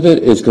most of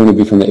it is going to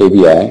be from the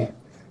ABA.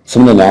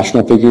 Some of the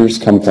national figures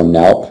come from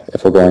NALP.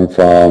 If we're going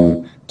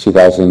from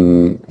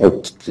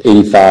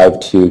 1985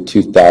 to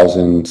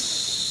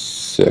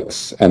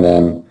 2006, and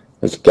then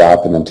there's a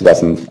gap, and then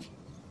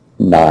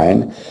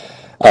 2009.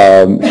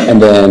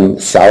 And then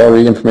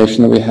salary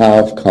information that we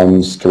have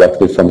comes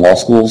directly from law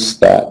schools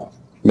that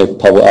make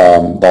public,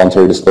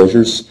 voluntary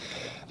disclosures.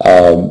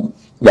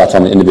 That's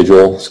on the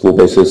individual school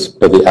basis,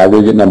 but the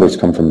aggregate numbers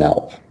come from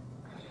NALP.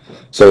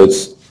 So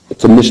it's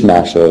a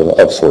mishmash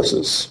of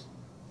sources.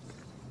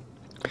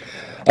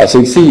 So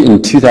you see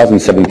in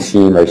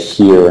 2017 right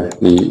here,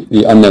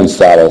 the unknown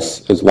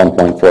status is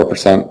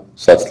 1.4%.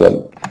 So that's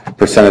the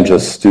percentage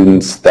of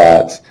students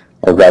that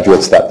or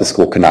graduates that the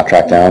school could not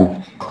track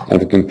down. And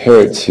if we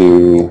compare it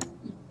to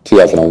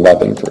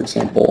 2011, for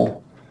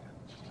example,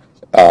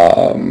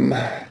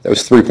 that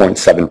was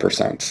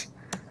 3.7%.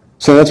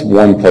 So that's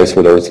one place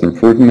where there was an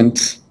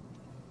improvement.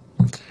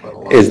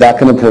 Is that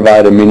going to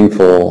provide a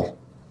meaningful?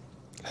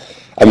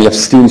 I mean, if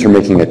students are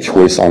making a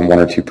choice on 1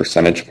 or 2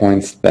 percentage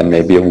points, then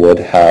maybe it would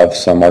have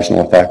some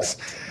marginal effects.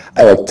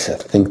 I like to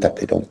think that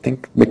they don't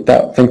think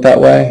that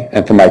way.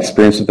 And from my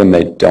experience with them,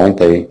 they don't.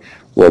 They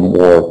will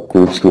more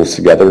group schools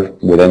together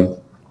within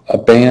a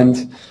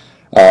band.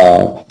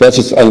 But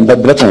that's only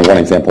one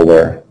example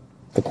where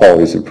the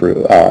quality is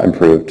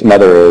improved.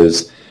 Another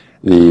is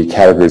the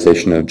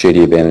categorization of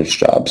JD Advantage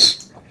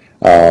jobs.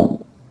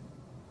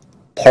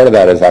 Part of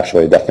that is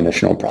actually a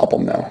definitional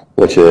problem now,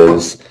 which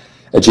is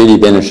a JD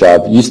Advantage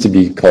job used to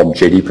be called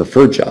JD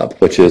Preferred job,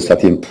 which is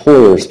that the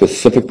employer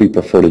specifically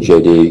preferred a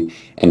JD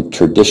and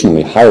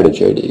traditionally hired a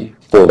JD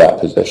for that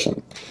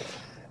position.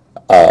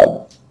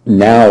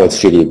 Now it's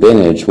JD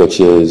Advantage, which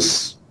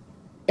is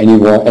any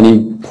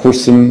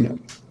person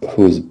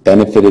who is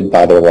benefited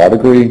by their law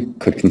degree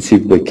could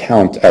conceivably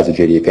count as a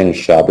JD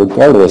Advantage job,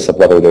 regardless of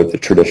whether they're the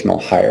traditional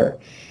hire.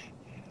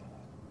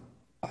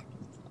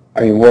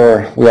 I mean, we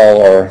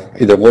all are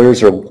either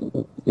lawyers or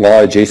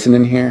law adjacent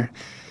in here.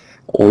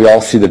 We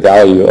all see the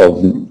value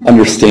of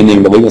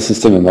understanding the legal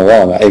system and the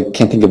law. I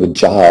can't think of a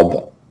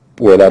job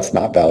where that's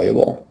not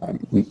valuable.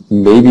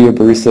 Maybe a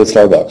barista at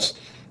Starbucks.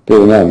 But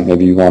even then,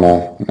 maybe you want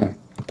to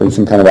bring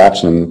some kind of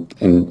action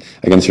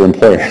against your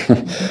employer.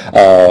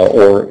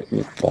 Or,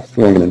 well,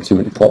 we won't get into too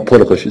many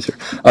political issues here.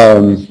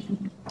 And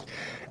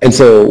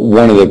so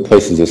one of the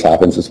places this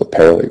happens is with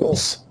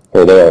paralegals,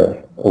 where they are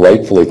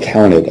rightfully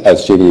counted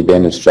as JD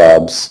Advantage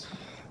jobs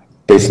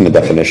based on the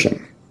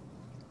definition.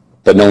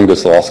 But no one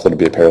goes to law school to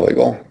be a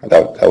paralegal.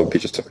 That would be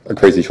just a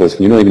crazy choice.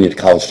 You don't even need a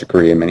college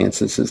degree in many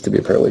instances to be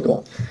a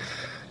paralegal.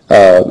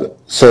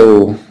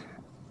 So,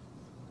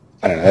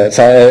 I don't know.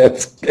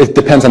 It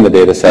depends on the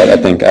data set,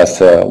 I think, as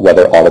to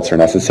whether audits are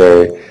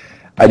necessary.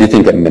 I do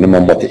think at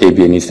minimum what the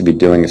ABA needs to be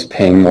doing is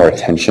paying more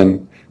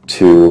attention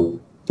to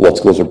what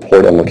schools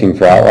report and looking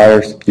for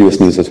outliers,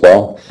 US News as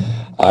well.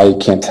 I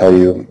can't tell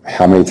you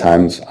how many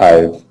times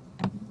I've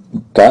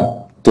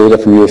got data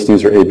from US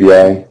News or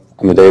ABA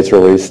on the day it's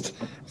released,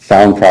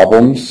 found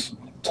problems,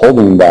 told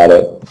them about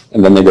it,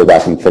 and then they go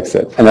back and fix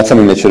it. And that's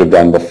something they should have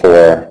done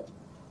before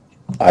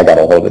I got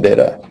a hold of the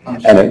data. I'm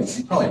and sure it's,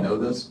 you probably know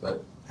this,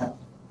 but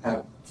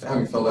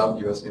having filled out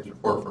the U.S. News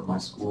report for my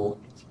school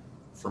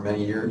for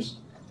many years,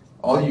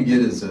 all you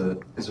get is a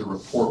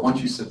report.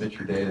 Once you submit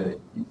your data,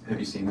 have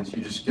you seen this?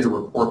 You just get a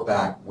report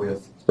back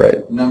with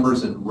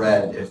numbers in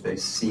red if they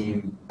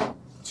seem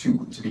to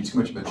be too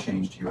much of a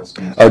change to U.S.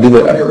 News. Oh, do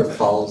they? It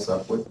follows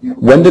up with you.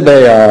 When did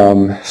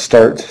they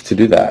start to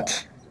do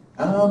that?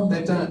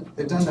 They've done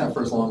that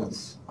for as long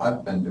as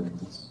I've been doing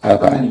this.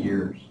 Okay. For many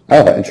years.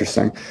 Oh,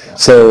 interesting. Yeah.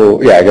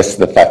 So, yeah, I guess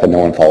the fact that no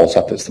one follows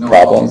up is the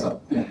problem.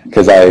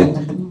 Because I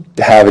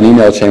have an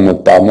email chain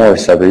with Bob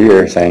Morris every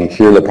year saying,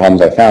 here are the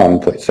problems I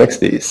found, please fix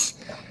these.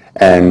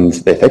 And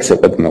they fix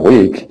it within a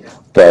week.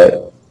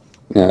 But,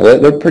 you know,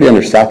 they're pretty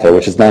understaffed there,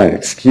 which is not an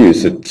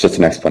excuse. It's just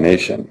an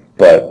explanation.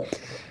 But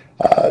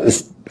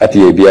at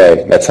the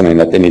ABA, that's something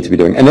that they need to be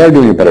doing. And they're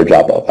doing a better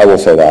job of. I will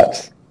say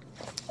that.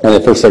 When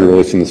they first started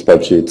releasing the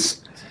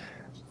spreadsheets,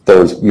 there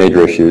was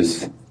major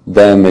issues.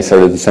 Then they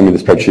started to send me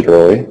the spreadsheet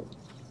early,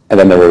 and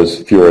then there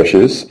was fewer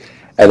issues.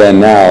 And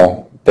then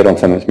now they don't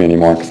send it to me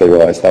anymore because they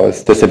realized that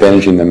was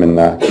disadvantaging them in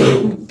the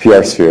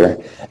PR sphere.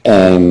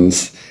 And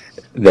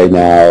they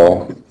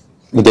now,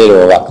 the data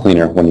are a lot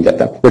cleaner when you get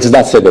them, which is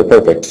not to say they're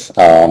perfect.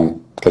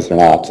 because they're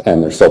not,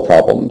 and there's still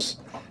problems.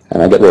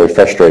 And I get really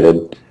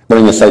frustrated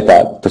running a site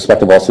that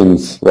prospective all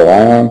students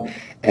rely on,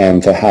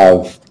 and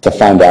to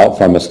find out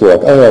from a school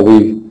like, oh yeah,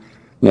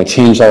 we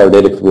changed all our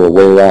data because we were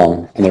way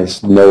wrong, and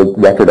there's no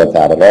record of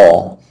that at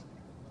all.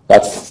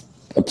 That's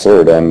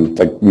absurd, and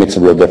like makes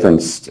a real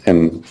difference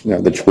in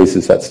the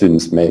choices that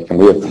students make. And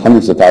we have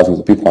hundreds of thousands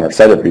of people on our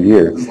site every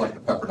year. This is like the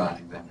Pepperdine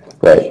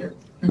example.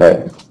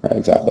 Right,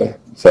 exactly.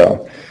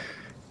 So,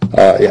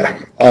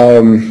 yeah.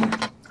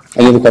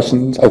 Any other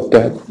questions? Oh, go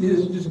ahead.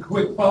 Just a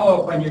quick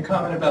follow-up on your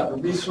comment about the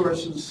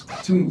resources,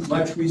 too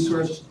much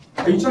resources.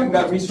 Are you talking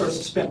about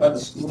resources spent by the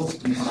schools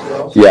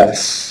themselves?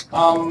 Yes.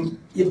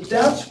 If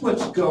that's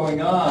what's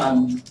going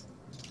on,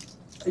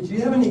 do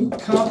you have any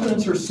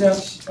confidence or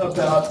sense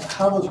about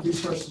how those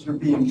resources are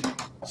being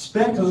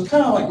spent? Because it's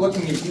kind of like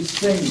looking at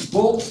Usain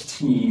Bolt's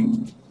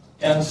team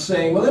and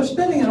saying, well, they're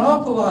spending an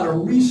awful lot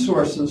of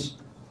resources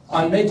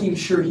on making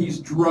sure he's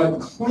drug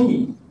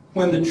clean,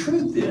 when the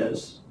truth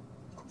is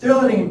they're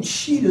letting him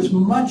cheat as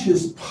much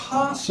as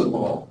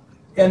possible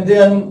and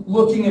then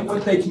looking at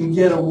what they can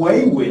get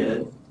away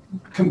with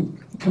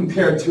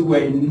compared to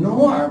a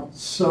norm.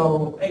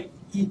 So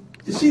you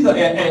see,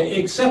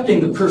 accepting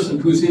the person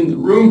who's in the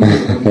room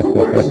here, of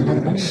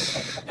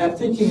course, and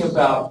thinking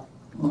about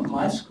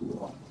my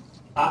school,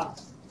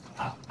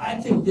 I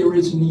think there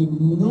is an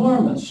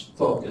enormous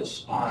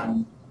focus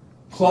on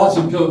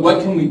plausibility.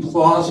 What can we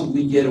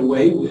plausibly get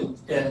away with?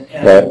 And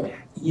Right.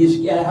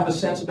 You got to have a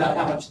sense about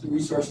how much the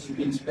resources are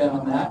being spent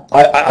on that.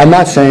 I'm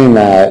not saying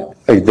that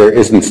there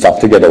isn't stuff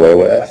to get away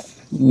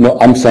with. No,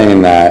 I'm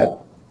saying that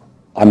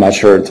I'm not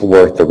sure it's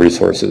worth the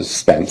resources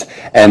spent.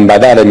 And by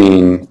that I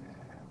mean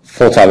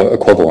full-time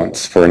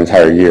equivalents for an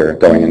entire year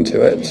going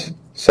into it.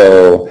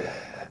 So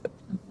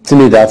to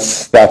me,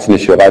 that's an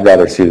issue. I'd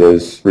rather see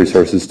those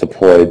resources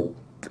deployed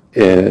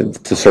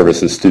to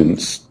services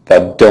students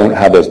that don't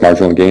have those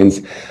marginal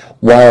gains,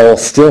 while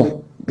still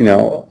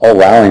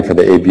allowing for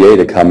the ABA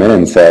to come in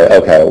and say,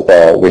 okay,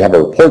 well, we have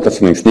a report that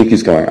something sneaky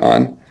is going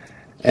on,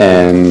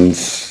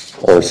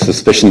 or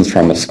suspicions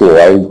from the school.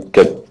 I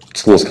get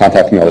schools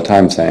contacting me all the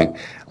time saying,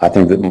 I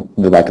think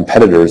that my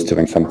competitor is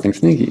doing something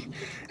sneaky.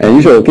 And I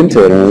usually look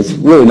into it, and there's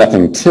really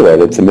nothing to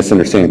it. It's a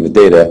misunderstanding of the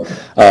data.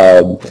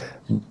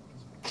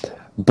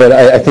 But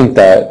I think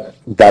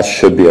that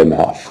should be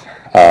enough.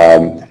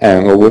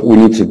 And we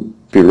need to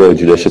be really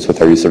judicious with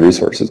our use of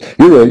resources.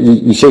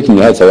 You're shaking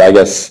your head, so I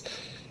guess...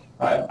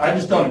 I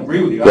just don't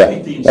agree with you. Yeah, I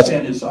think the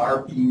incentives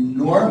are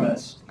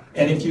enormous.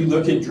 And if you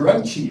look at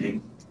drug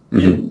cheating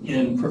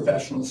in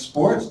professional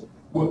sports,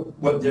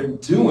 what they're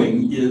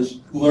doing is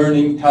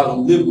learning how to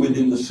live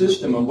within the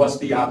system and what's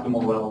the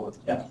optimal level of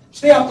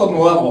it's the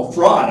optimal level of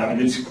fraud. I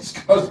mean,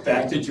 it goes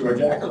back to George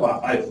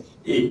Akerlof.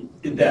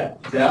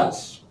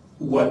 That's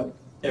what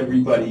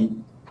everybody.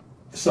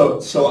 So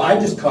I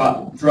just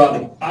draw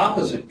the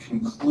opposite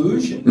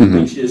conclusion,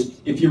 which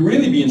is if you're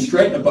really being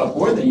straight and above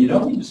board, then you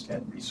don't need to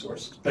spend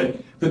resources.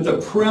 But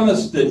the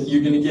premise that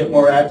you're going to get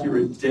more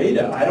accurate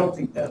data, I don't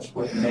think that's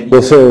what many.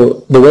 Well,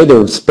 so the way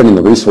they're spending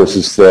the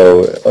resources, though,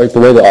 like the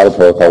way the audit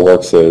protocol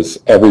works is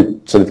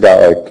so they've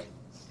got,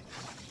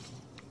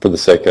 for the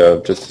sake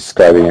of just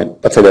describing it,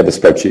 let's say they have the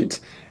spreadsheets,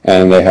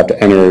 and they have to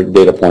enter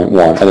data point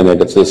 1, and then they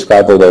have to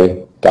describe where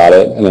they got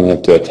it, and then they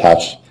have to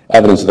attach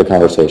evidence of the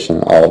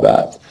conversation, all of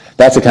that.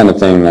 That's the kind of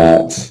thing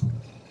that,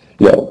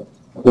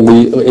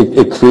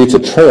 it creates a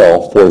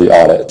trail for the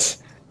audit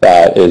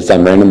that is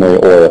done randomly,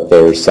 or if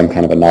there's some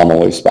kind of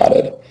anomaly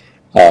spotted.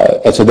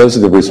 And so those are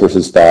the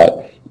resources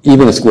that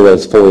even a school that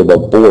is fully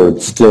above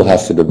board still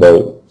has to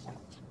devote.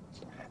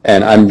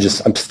 And I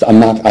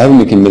haven't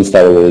been convinced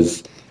that it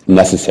is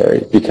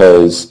necessary,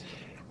 because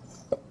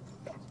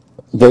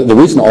the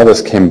reason all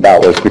this came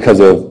about was because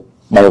of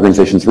my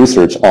organization's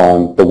research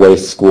on the way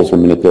schools were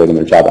manipulating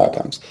their job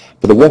outcomes.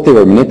 But what they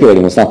were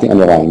manipulating was not the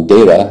underlying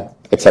data,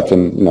 except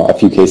in a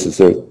few cases.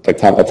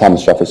 Like at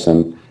Thomas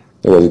Jefferson,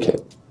 there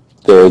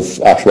was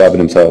actual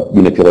evidence of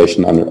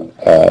manipulation in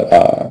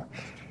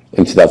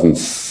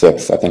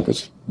 2006, I think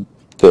was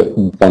the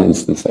one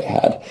instance they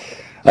had.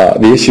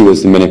 The issue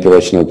is the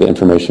manipulation of the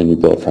information you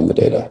build from the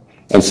data.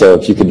 And so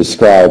if you could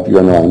describe your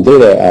underlying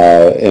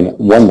data in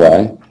one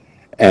way,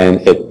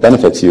 and it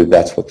benefits you,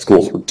 that's what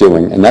schools were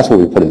doing, and that's what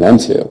we put an end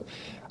to.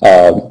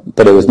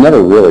 But it was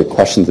never really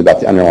questions about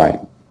the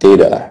underlying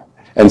data.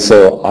 And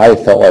so I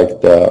felt like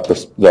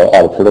the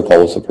audit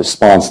protocol was a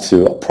response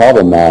to a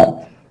problem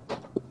that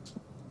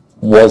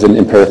wasn't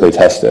empirically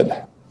tested,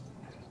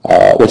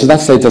 which is not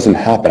to say it doesn't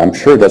happen. I'm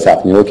sure it does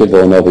happen. You look at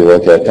Villanova, you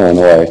look at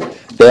Illinois,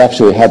 they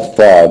actually had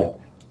fraud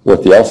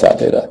with the LSAT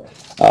data.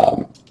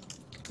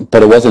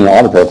 But it wasn't an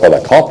audit protocol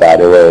that caught that,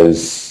 it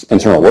was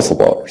internal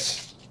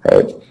whistleblowers,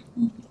 right?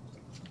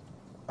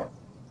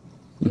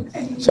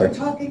 And Sorry. We're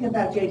talking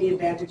about JD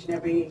Advantage, and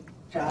every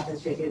job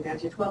has JD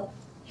Advantage. Well,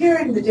 here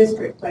in the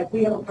district,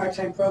 we have a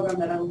part-time program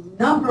that a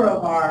number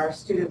of our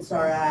students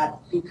are at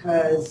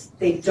because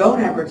they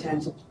don't ever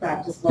tend to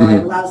practice law.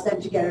 It allows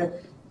them to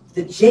get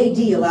the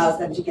JD allows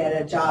them to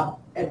get a job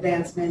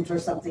advancement or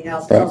something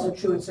else. It's also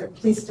true in certain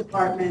police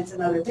departments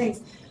and other things.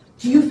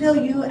 Do you feel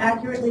you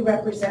accurately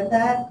represent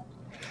that?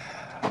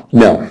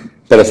 No,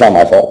 but it's not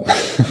my fault.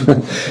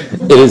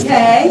 It is.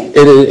 Okay.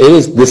 It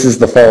is. This is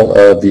the fault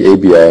of the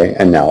ABA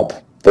and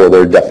NALP for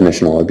their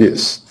definitional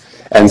abuse.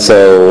 And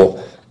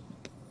so,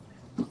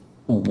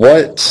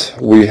 what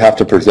we have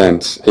to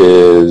present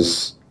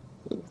is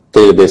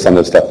data based on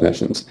those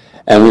definitions,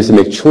 and we have to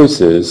make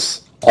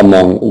choices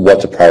among what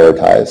to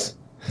prioritize.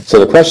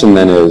 So the question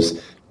then is,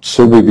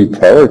 should we be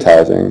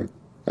prioritizing?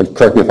 And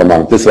correct me if I'm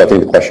wrong, this is I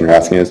think the question you're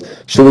asking is,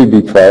 should we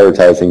be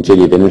prioritizing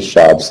JD Advantage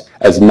jobs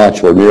as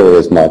much or nearly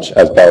as much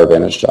as Bar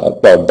Advantage jobs,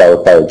 Bar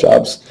required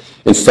jobs,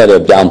 instead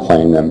of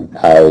downplaying them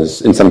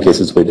as in some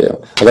cases we do?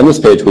 Like on this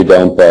page we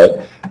don't,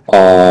 but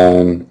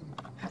on,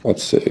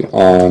 let's see,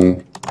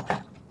 on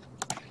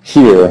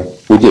here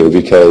we do,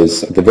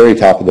 because at the very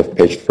top of the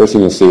page, the first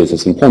thing you'll see is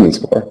this employment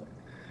score,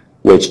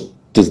 which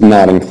does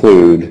not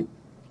include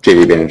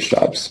JD Advantage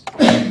jobs.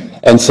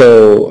 And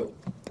so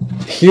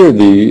here,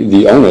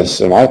 the onus,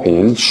 in my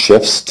opinion,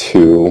 shifts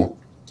to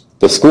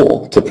the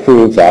school to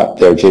prove that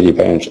their JD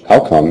Advantage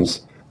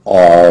outcomes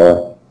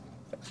are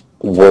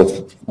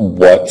worth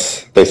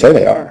what they say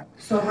they are.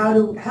 So how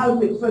do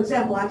we, for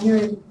example, I'm here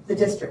in the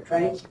district,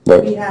 right?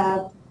 Right. We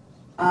have,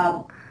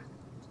 I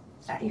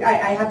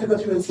have to go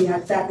through and see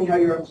exactly how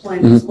your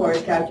employment score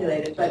is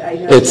calculated, but I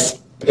know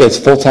It's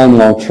full-time,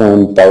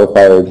 long-term, bar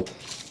required,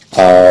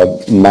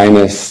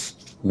 minus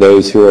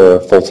those who are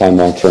full-time,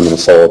 long-term in a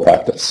solo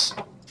practice.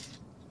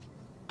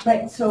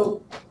 Right,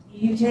 so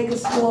you take a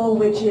school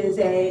which is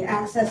an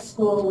access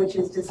school which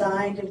is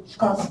designed to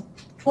cost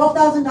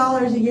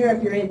 $12,000 a year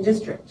if you're in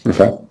district.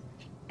 Okay.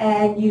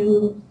 And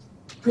you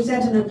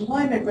present an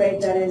employment rate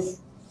that is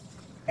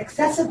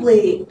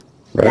excessively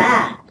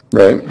bad.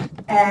 Right.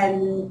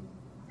 And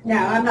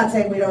now, I'm not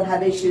saying we don't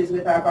have issues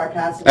with our bar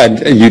classes. And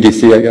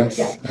UDC, I guess?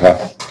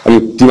 Yeah. I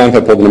mean, do you mind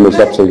if I pull the numbers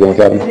up so you can look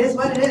at them? It is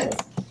what it is.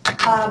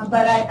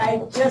 But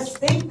I just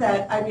think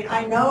that, I mean,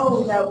 I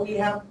know that we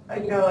have,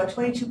 you know, a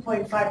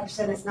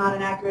 22.5% is not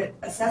an accurate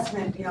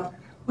assessment. You know,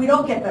 we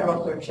don't get federal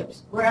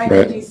clerkships. We're at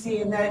Right.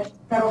 DC and the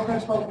federal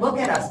clerks won't look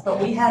at us,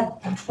 but we had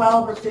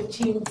 12 or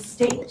 15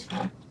 state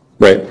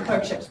Right.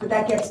 clerkships, but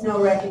that gets no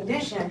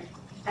recognition.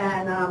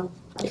 And I'm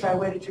sorry,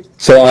 where did you?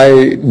 So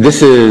I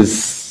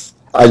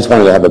just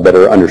wanted to have a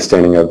better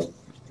understanding of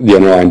the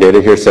underlying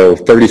data here. So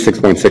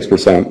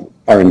 36.6%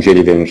 are in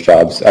JD Advantage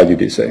jobs at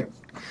UDC.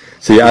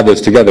 So you add those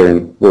together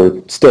and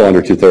we're still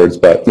under 2/3,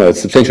 but no, it's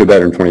substantially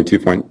better than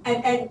 22.5%.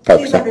 And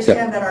please understand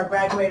Yeah. that our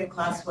graduated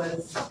class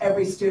was,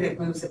 every student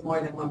moves at more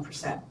than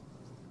 1%.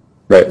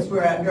 Right. Because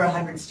we're under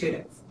 100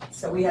 students.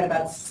 So we had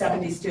about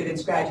 70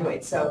 students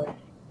graduate. So,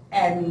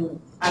 and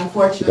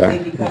unfortunately,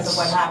 Yeah. because of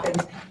what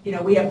happened, you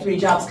know, we have 3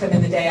 jobs come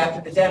in the day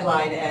after the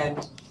deadline,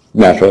 and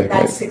Naturally.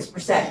 that's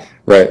 6%.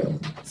 Right.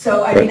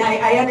 So, I Right. mean,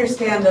 I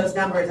understand those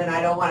numbers, and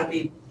I don't want to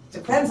be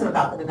defensive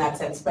about them in that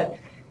sense, but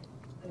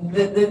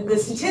the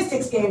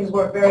statistics games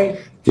were very,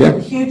 Yeah. to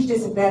the huge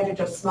disadvantage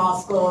of small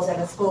schools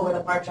and a school with a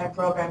part-time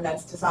program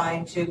that's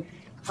designed to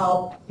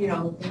help, you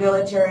know,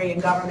 military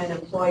and government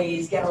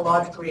employees get a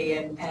law degree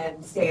and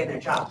stay in their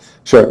jobs.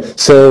 Sure.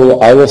 So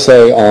I will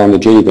say on the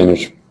JD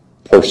Advantage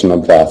portion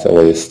of that, at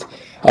least,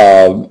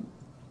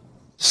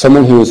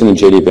 someone who is in a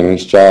JD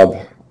Advantage job,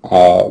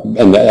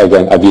 and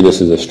again, I view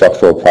this as a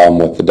structural problem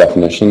with the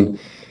definition,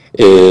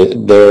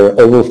 there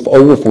over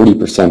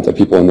 40% of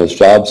people in those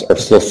jobs are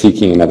still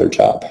seeking another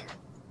job.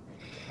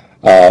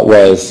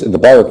 Whereas the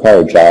bar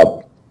required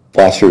job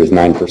last year was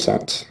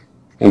 9%.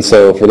 And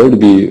so for there to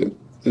be,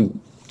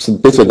 so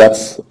basically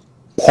that's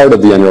part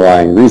of the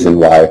underlying reason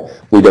why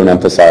we don't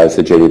emphasize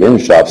the JD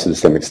Advantage jobs to the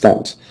same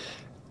extent.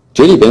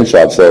 JD Advantage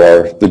jobs, though,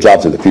 are the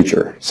jobs of the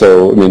future.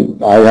 So, I mean,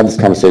 I have this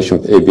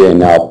conversation with ABA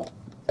now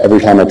every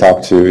time I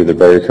talk to either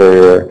Barry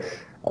Courier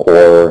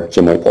or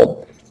Jim Leopold.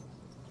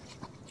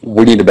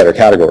 We need a better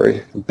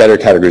category, better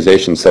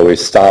categorization, so we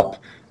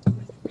stop,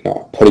 you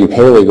know, putting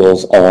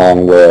paralegals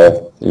along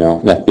with, you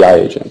know, an FBI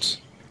agent.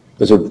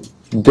 Those are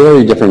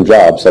very different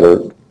jobs that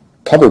are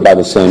covered by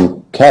the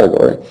same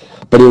category.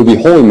 But it would be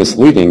wholly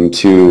misleading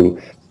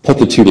to put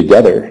the two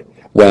together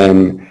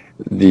when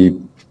the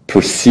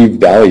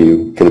perceived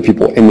value for the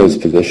people in those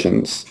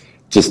positions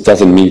just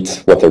doesn't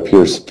meet what their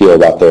peers feel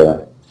about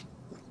their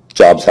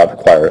jobs that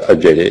require a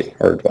JD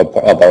or a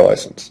bar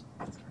license.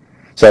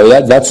 So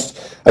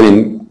that's, I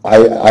mean,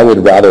 I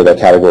would rather that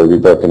category be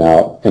broken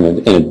out in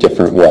a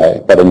different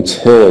way. But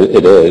until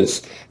it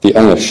is, the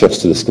onus shifts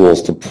to the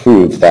schools to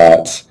prove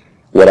that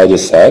what I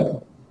just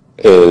said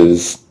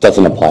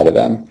doesn't apply to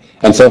them.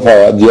 And so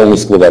far, the only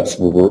school that's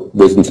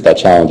risen to that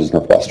challenge is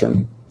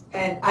Northwestern.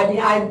 And I mean,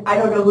 I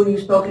don't know who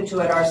you've spoken to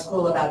at our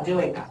school about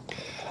doing that.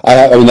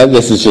 I mean,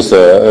 this is just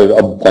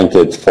a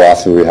blanket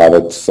philosophy we have.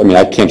 I mean,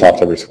 I can't talk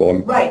to every school.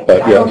 Right,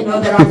 but I don't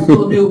know that our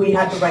school knew we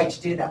had the right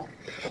to do that.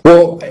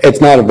 Well, it's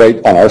not a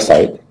right on our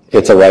site.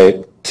 It's a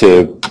right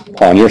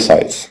on your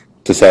sites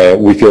to say,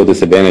 we feel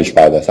disadvantaged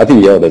by this. I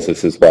think Yale does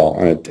this as well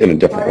in a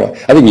different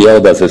way. I think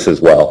Yale does this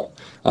as well.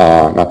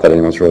 Not that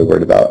anyone's really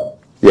worried about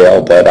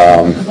Yale, but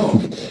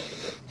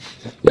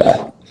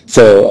yeah.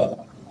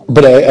 So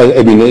But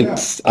I mean,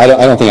 I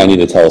don't think I need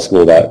to tell a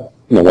school that,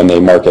 when they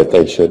market,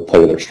 they should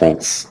play to their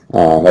strengths.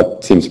 That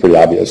seems pretty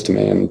obvious to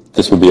me. And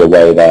this would be a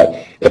way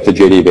that if the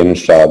JD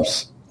Advantage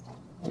jobs,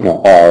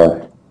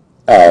 are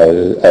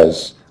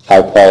as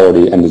high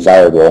quality and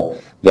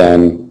desirable,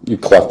 then you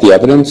collect the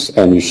evidence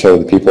and you show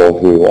the people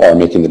who are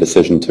making the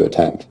decision to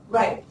attend.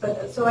 Right,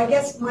 but so I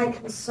guess my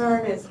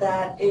concern is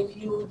that if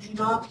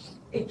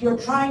you're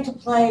trying to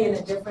play in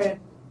a different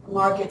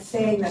market,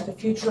 saying that the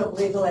future of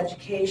legal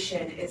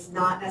education is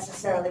not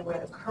necessarily where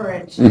the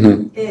current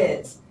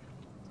is,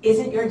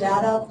 isn't your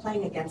data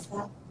playing against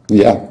that?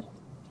 Yeah.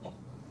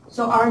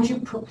 So aren't you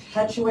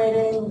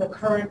perpetuating the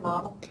current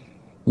model?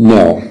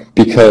 No,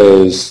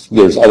 because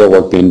there's other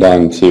work being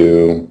done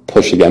to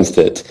push against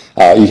it.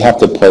 You have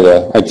to play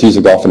to use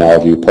a golf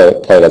analogy, play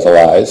it as a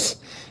lies.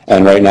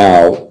 And right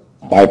now,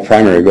 my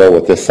primary goal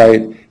with this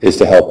site is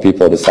to help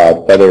people decide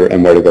whether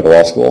and where to go to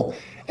law school.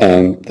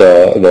 And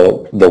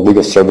the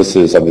legal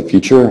services of the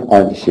future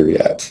aren't here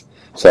yet.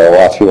 So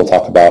lots of people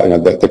talk about,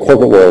 the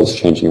corporate world is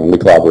changing in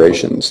legal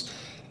operations.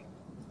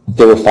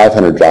 There were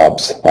 500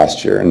 jobs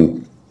last year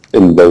in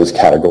those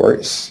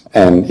categories.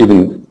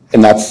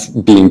 And that's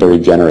being very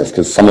generous,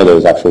 because some of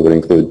those actually would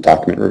include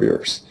document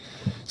reviewers.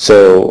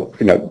 So,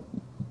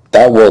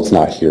 that world's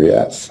not here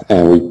yet.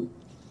 And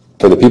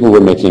for the people who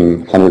are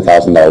making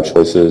 $100,000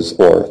 choices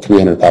or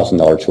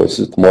 $300,000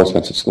 choices, the more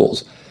expensive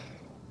schools,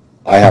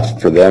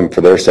 for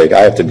their sake, I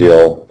have to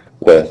deal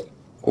with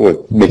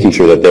making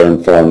sure that they're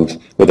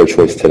informed with their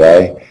choice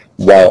today,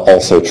 while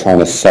also trying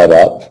to set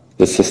up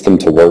the system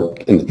to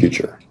work in the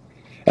future.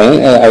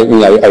 And I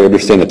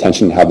understand the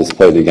tension and how this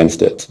played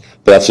against it,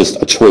 but that's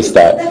just a choice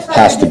that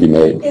has to be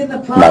made. In the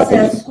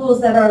process,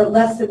 schools that are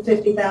less than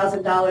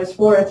 $50,000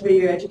 for a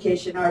 3-year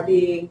education are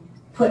being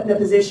put in a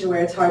position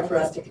where it's hard for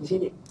us to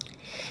continue.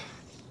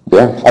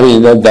 Yeah, I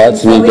mean,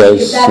 that's me,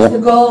 guys. If that's the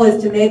goal,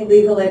 is to make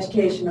legal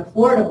education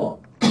affordable.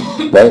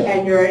 Right.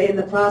 And you're in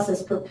the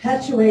process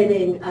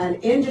perpetuating an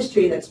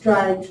industry that's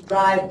trying to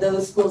drive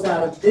those schools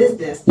out of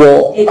business.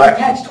 Well, it's a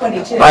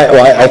catch-22.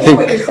 I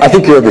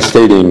think you're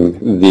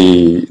overstating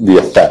the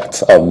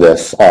effect of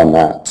this on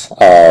that.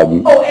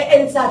 And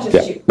it's not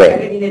just you. Right.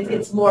 I mean,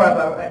 it's more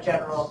of a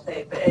general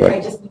thing. But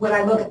Right. when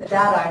I look at the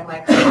data, I'm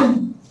like,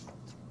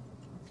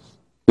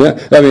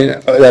 Yeah, I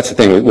mean, that's the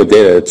thing with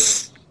data.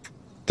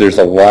 There's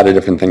a lot of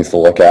different things to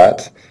look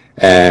at.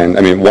 And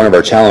I mean, one of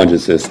our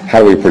challenges is how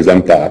do we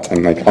present that?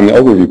 And like on the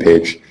overview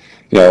page,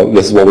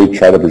 this is what we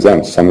try to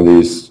present, some of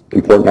these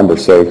important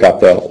numbers. So we've got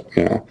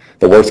the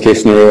worst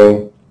case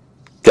scenario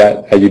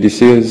debt at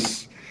UDC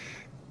is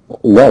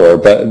lower,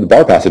 but the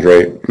bar passage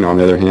rate, on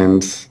the other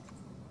hand,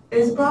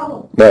 is a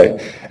problem.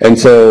 right. And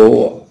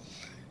so,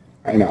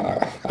 I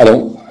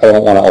don't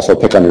want to also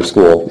pick on your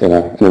school in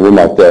a room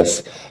like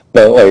this,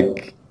 but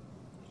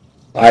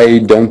I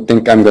don't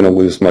think I'm going to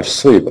lose much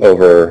sleep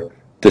over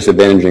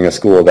disadvantaging a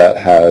school that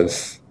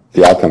has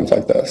the outcomes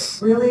like this.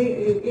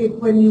 Really?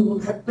 When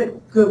you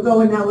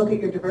go and now look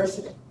at your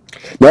diversity?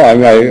 No,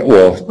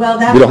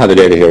 we don't have the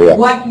data here yet.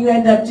 What you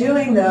end up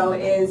doing, though,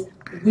 is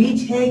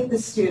we take the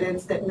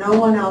students that no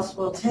one else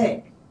will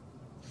take.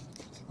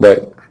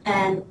 Right.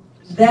 And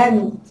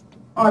then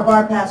our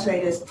bar pass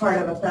rate is part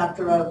of a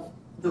factor of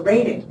the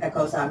rating that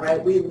goes on,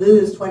 right? We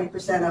lose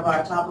 20% of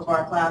our top of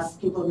our class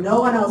people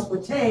no one else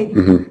would take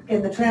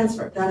in the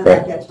transfer. None of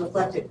that gets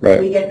reflected. Right.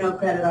 We get no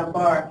credit on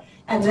bar.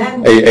 And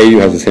then AU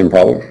has the same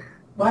problem.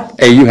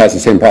 what? AU has the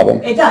same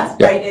problem. It does,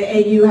 Yeah. right?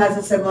 AU has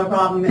a similar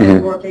problem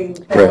in working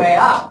their way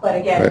up. But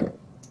again,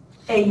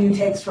 AU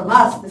takes from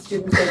us the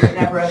students that would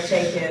never have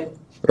taken.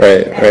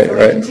 Right, And right, so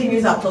right. it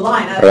continues up the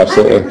line.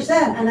 Absolutely.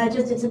 100%. And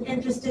it's an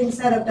interesting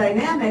set of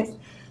dynamics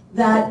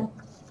that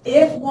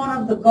if one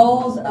of the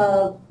goals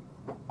of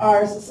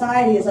our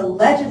society is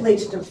allegedly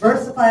to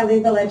diversify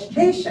legal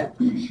education,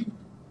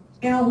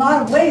 in a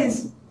lot of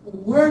ways,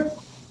 we're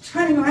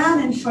turning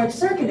around and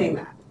short-circuiting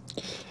that.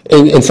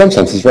 In some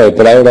senses, right.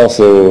 But I would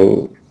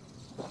also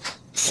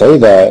say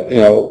that,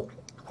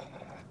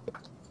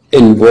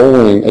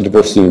 enrolling a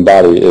diversity student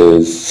body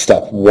is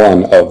step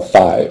 1 of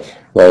 5,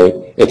 right?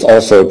 It's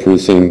also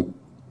producing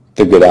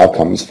the good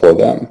outcomes for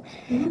them.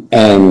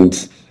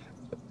 And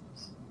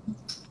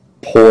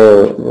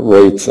poor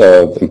rates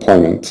of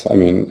employment,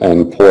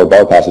 and poor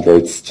bar passage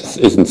rates just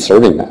isn't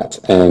serving that.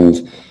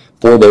 And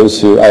for those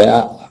who,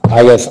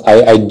 I guess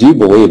I do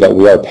believe that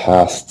we are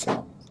past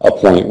a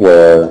point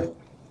where,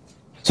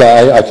 so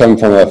I come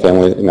from a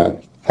family,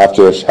 half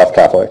Jewish, half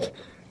Catholic.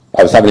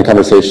 I was having a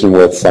conversation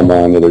with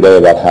someone the other day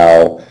about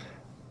how,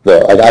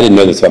 I didn't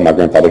know this about my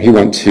grandfather. He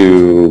went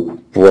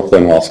to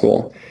Brooklyn Law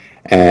School.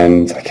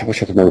 And I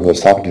wish I could remember who I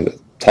was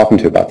talking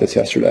to about this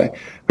yesterday.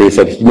 But he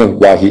said,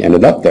 why he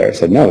ended up there? I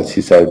said, no.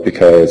 He said,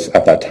 because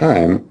at that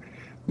time,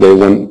 they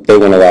wouldn't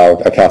allow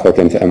a Catholic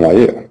into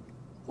NYU.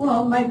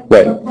 Well,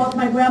 both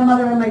my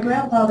grandmother and my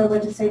grandfather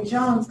went to St.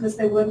 John's because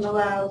they wouldn't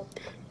allow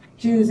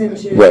Jews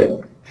into. Right.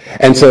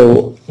 And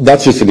so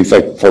that's just for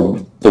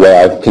the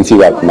way I can see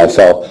that for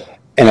myself.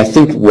 And I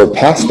think we're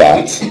past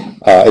that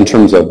in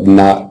terms of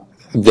not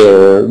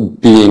there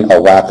being a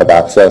lack of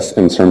access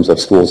in terms of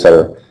schools that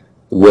are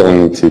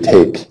willing to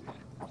take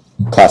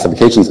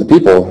classifications of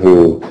people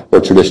who were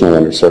traditionally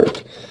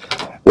underserved.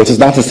 Which is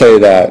not to say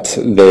that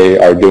they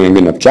are doing a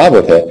good enough job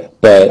with it,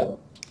 but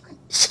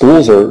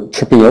schools are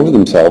tripping over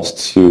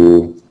themselves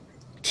to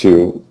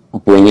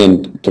bring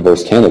in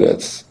diverse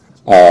candidates.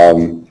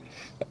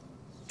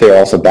 They're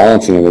also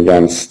balancing it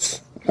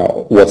against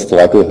what's the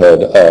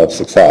likelihood of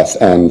success.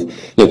 And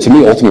to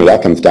me, ultimately,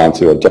 that comes down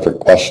to a different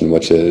question,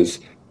 which is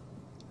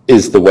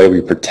the way we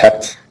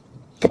protect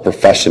the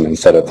profession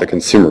instead of the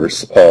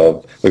consumers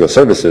of legal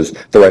services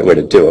the right way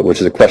to do it,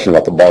 which is a question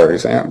about the bar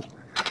exam.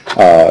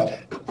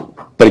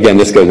 But again,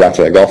 this goes back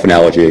to that golf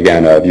analogy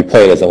again of you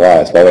play it as it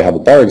lies. While we have a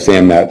bar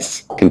exam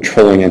that's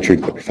controlling entry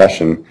to the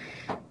profession,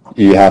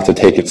 you have to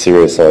take it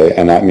seriously,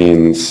 and that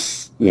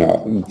means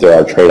there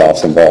are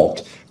trade-offs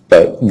involved.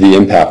 But the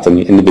impact on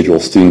the individual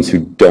students who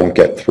don't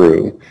get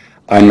through,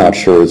 I'm not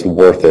sure is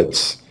worth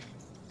it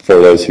for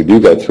those who do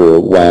get through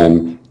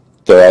when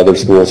there are other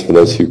schools for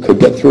those who could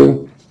get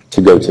through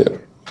to go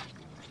to.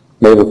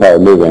 May require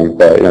moving,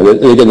 but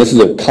again, this is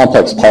a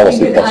complex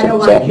policy question. I don't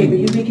want to keep it.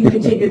 You can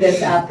continue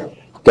this after.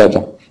 Go ahead,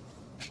 John.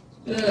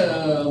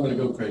 I'm going to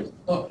go crazy.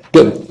 Oh,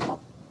 Good.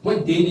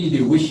 what data do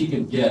you wish you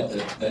could get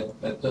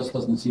that just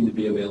doesn't seem to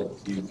be available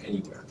to you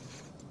anywhere?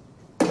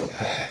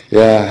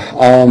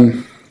 Yeah.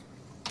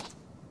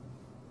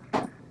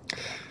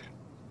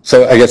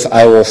 So I guess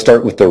I will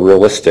start with the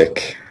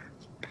realistic,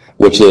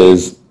 which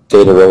is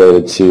data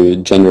related to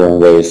gender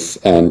and race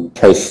and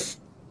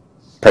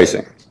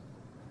pricing.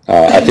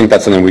 I think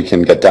that's something we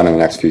can get done in the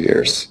next few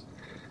years.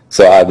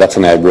 So that's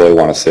something I really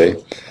want to see.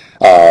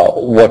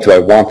 What do I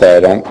want that I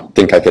don't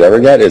think I could ever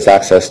get is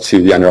access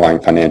to the underlying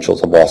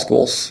financials of law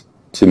schools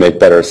to make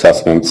better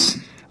assessments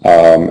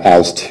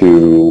as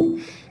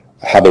to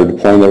how they're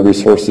deploying their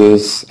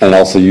resources, and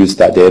also use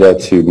that data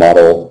to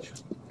model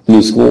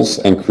new schools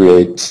and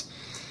create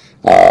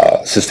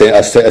a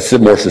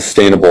more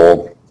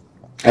sustainable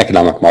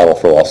economic model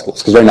for law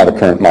schools. Because right now the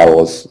current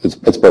model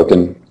it's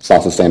broken, it's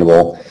not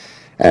sustainable,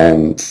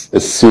 and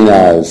as soon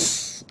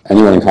as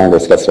anyone in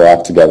Congress gets their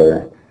act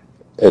together,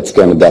 it's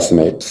going to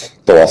decimate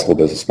the law school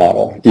business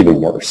model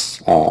even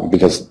worse,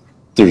 because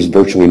there's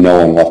virtually no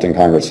one left in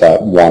Congress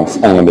that wants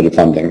unlimited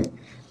funding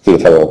through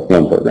the federal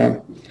loan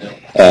program.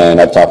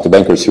 And I've talked to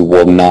bankers who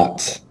will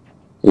not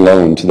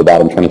loan to the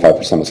bottom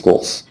 25% of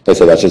schools. They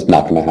say that's just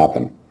not going to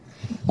happen.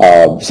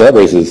 So that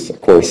raises,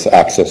 of course,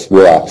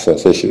 real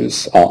access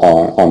issues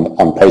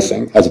on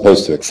pricing as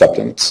opposed to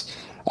acceptance.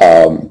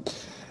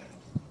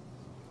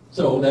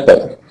 So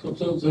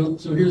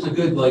here's a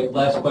good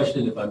last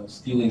question, if I'm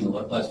stealing the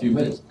last few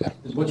minutes. Yeah.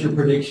 Is what's your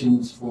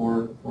predictions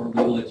for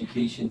legal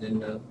education in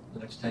the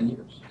next 10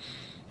 years?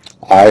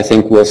 I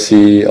think we'll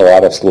see a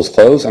lot of schools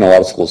close and a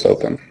lot of schools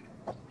open.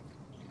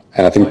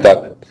 And I think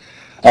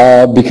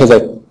because I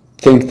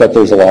think that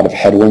there's a lot of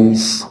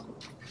headwinds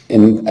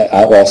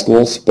at law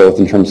schools, both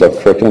in terms of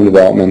curriculum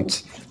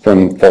development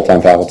from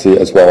full-time faculty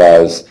as well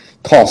as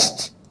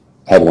cost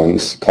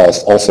headwinds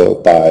caused also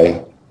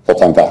by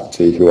full-time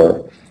faculty who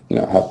are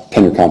have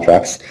tenure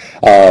contracts,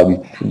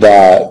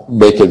 that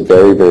make it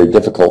very, very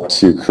difficult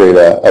to create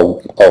a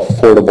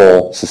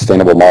affordable,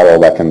 sustainable model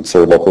that can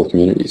serve local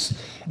communities.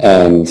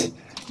 And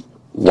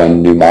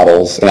when new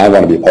models, and I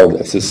want to be a part of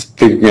this, is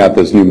figuring out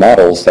those new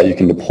models that you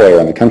can deploy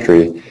around the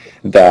country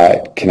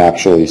that can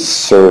actually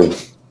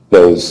serve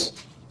those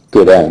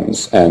good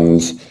ends.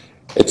 And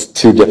it's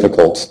too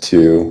difficult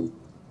to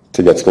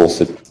get schools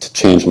to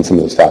change on some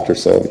of those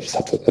factors, so you just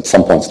have to at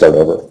some point start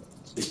over.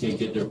 They can't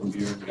get there from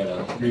here, you got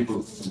to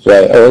reboot.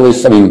 Right, or at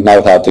least, not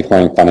without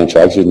declaring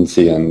financial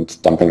exigency and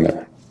dumping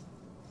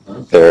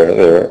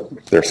their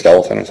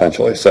skeleton,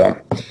 essentially. So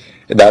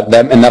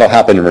that'll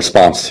happen in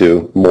response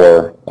to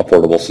more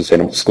affordable,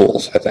 sustainable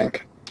schools, I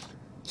think.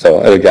 So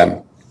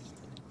again,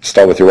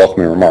 start with your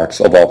welcoming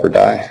remarks, evolve or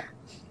die.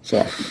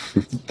 So.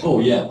 Oh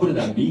yeah, put it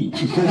on me.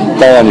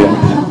 It's all on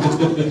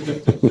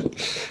you.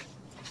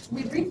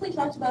 We briefly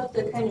talked about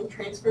the kind of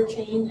transfer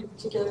chain, and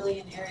particularly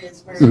in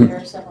areas where Mhm. there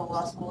are several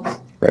law schools.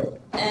 Right.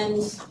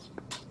 And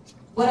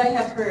what I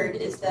have heard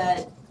is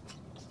that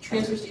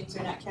transfer students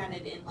are not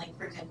counted in,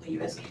 for example,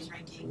 USA's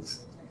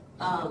rankings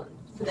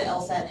for the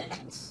LSAT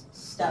entrance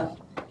stuff.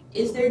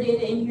 Is there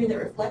data in here that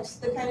reflects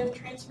the kind of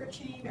transfer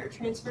chain or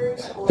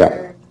transfers? Or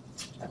Yeah.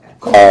 Okay.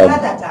 Who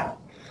had that data?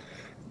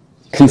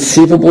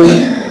 Conceivably,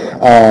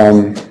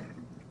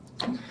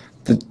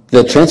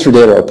 the transfer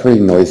data are pretty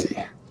noisy.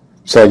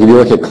 So if you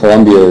look at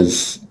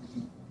Columbia's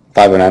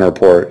 509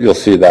 report, you'll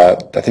see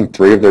that I think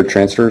 3 of their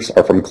transfers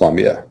are from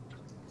Columbia.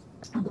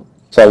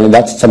 So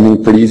that's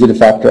something pretty easy to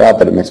factor out,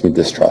 but it makes me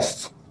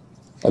distrust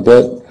a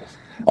bit.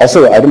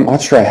 Also, I'm not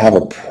sure I have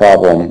a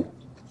problem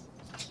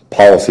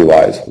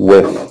policy-wise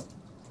with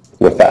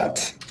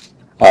that.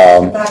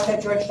 The fact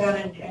that Georgetown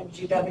and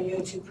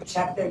GW, to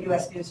protect their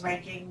U.S. News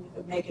ranking,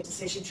 make a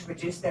decision to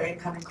reduce their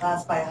incoming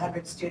class by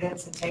 100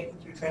 students and take them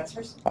through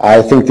transfers?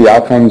 I think the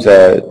outcomes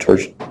at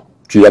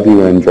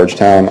GW and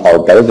Georgetown are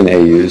better than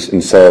AU's,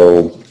 and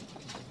so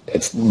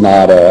it's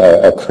not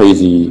a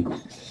crazy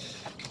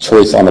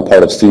choice on the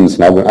part of students.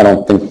 And I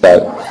don't think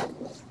that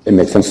it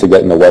makes sense to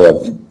get in the way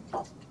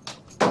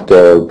of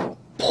their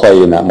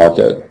play in that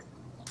market.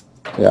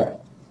 Yeah.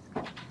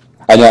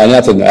 I know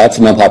that's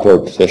an unpopular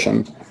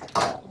position.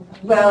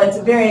 Well,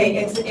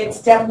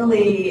 it's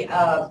definitely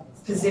a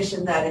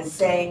position that is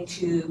saying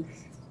to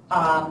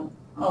a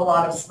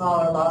lot of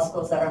smaller law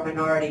schools that are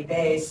minority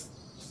based,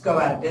 go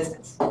out of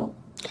business.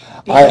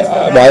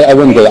 I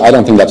wouldn't go. I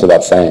don't think that's what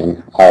that's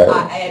saying.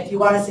 If you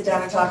want to sit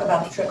down and talk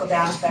about the trickle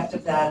down effect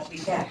of that, we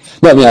can.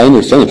 No, I mean I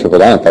understand the trickle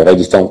down effect. I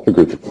just don't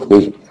agree with the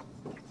conclusion.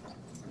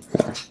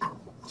 Yeah.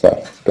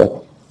 So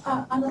good.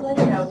 On the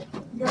later note,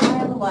 your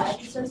Iowa Law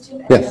episodes too,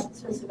 and Yes.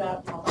 episodes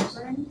about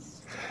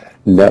burns?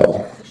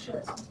 No.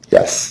 Sure.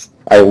 Yes.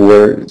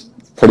 We're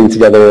putting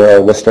together a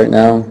list right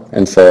now,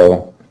 and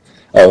so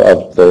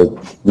of the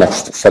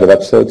next set of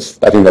episodes,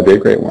 I think that'd be a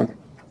great one.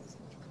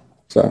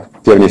 So, do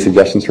you have any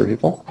suggestions for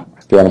people?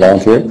 Do you want to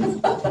volunteer?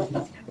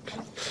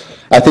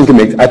 I think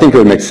it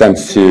would make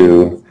sense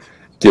to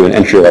do an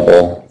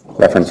entry-level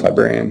reference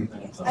librarian.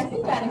 I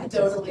think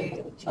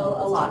anecdotally, a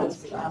lot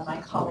of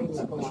my colleagues,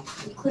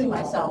 including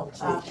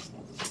myself,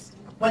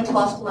 went to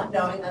law school not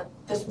knowing that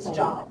this was a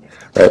job.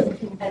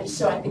 Right. And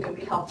so I think it would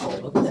be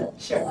helpful to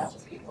share that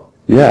with people.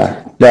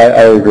 Yeah,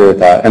 I agree with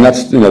that. And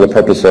that's, the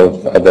purpose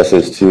of this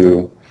is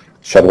to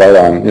shed light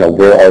on,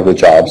 where are the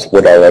jobs,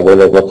 what are they, what do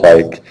they look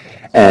like,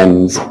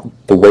 and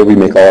the way we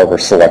make all of our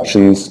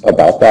selections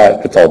about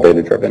that, it's all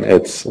data driven.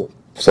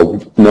 So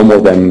no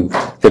more than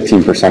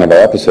 15% of our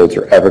episodes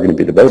are ever going to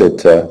be devoted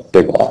to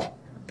big law,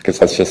 because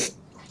that's just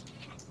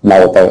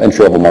not what the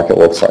entry-level market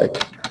looks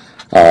like.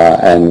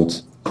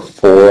 And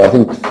for, I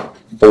think,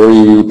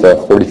 40 to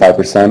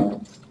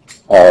 45%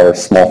 are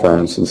small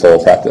firms and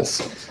solo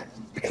practice,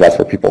 because that's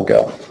where people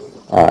go.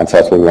 And so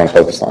that's what we want to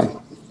focus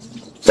on.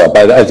 So,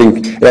 but I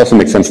think it also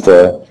makes sense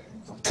to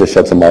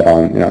shed some light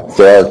on,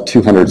 there are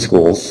 200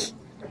 schools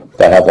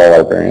that have law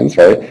librarians,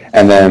 right?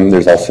 And then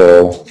there's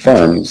also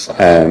firms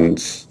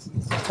and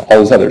all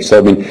those others. So,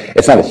 I mean,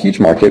 it's not a huge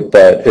market,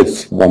 but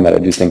it's one that I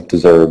do think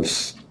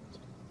deserves,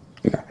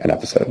 an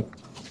episode.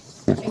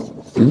 Yeah.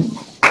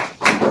 Mm-hmm.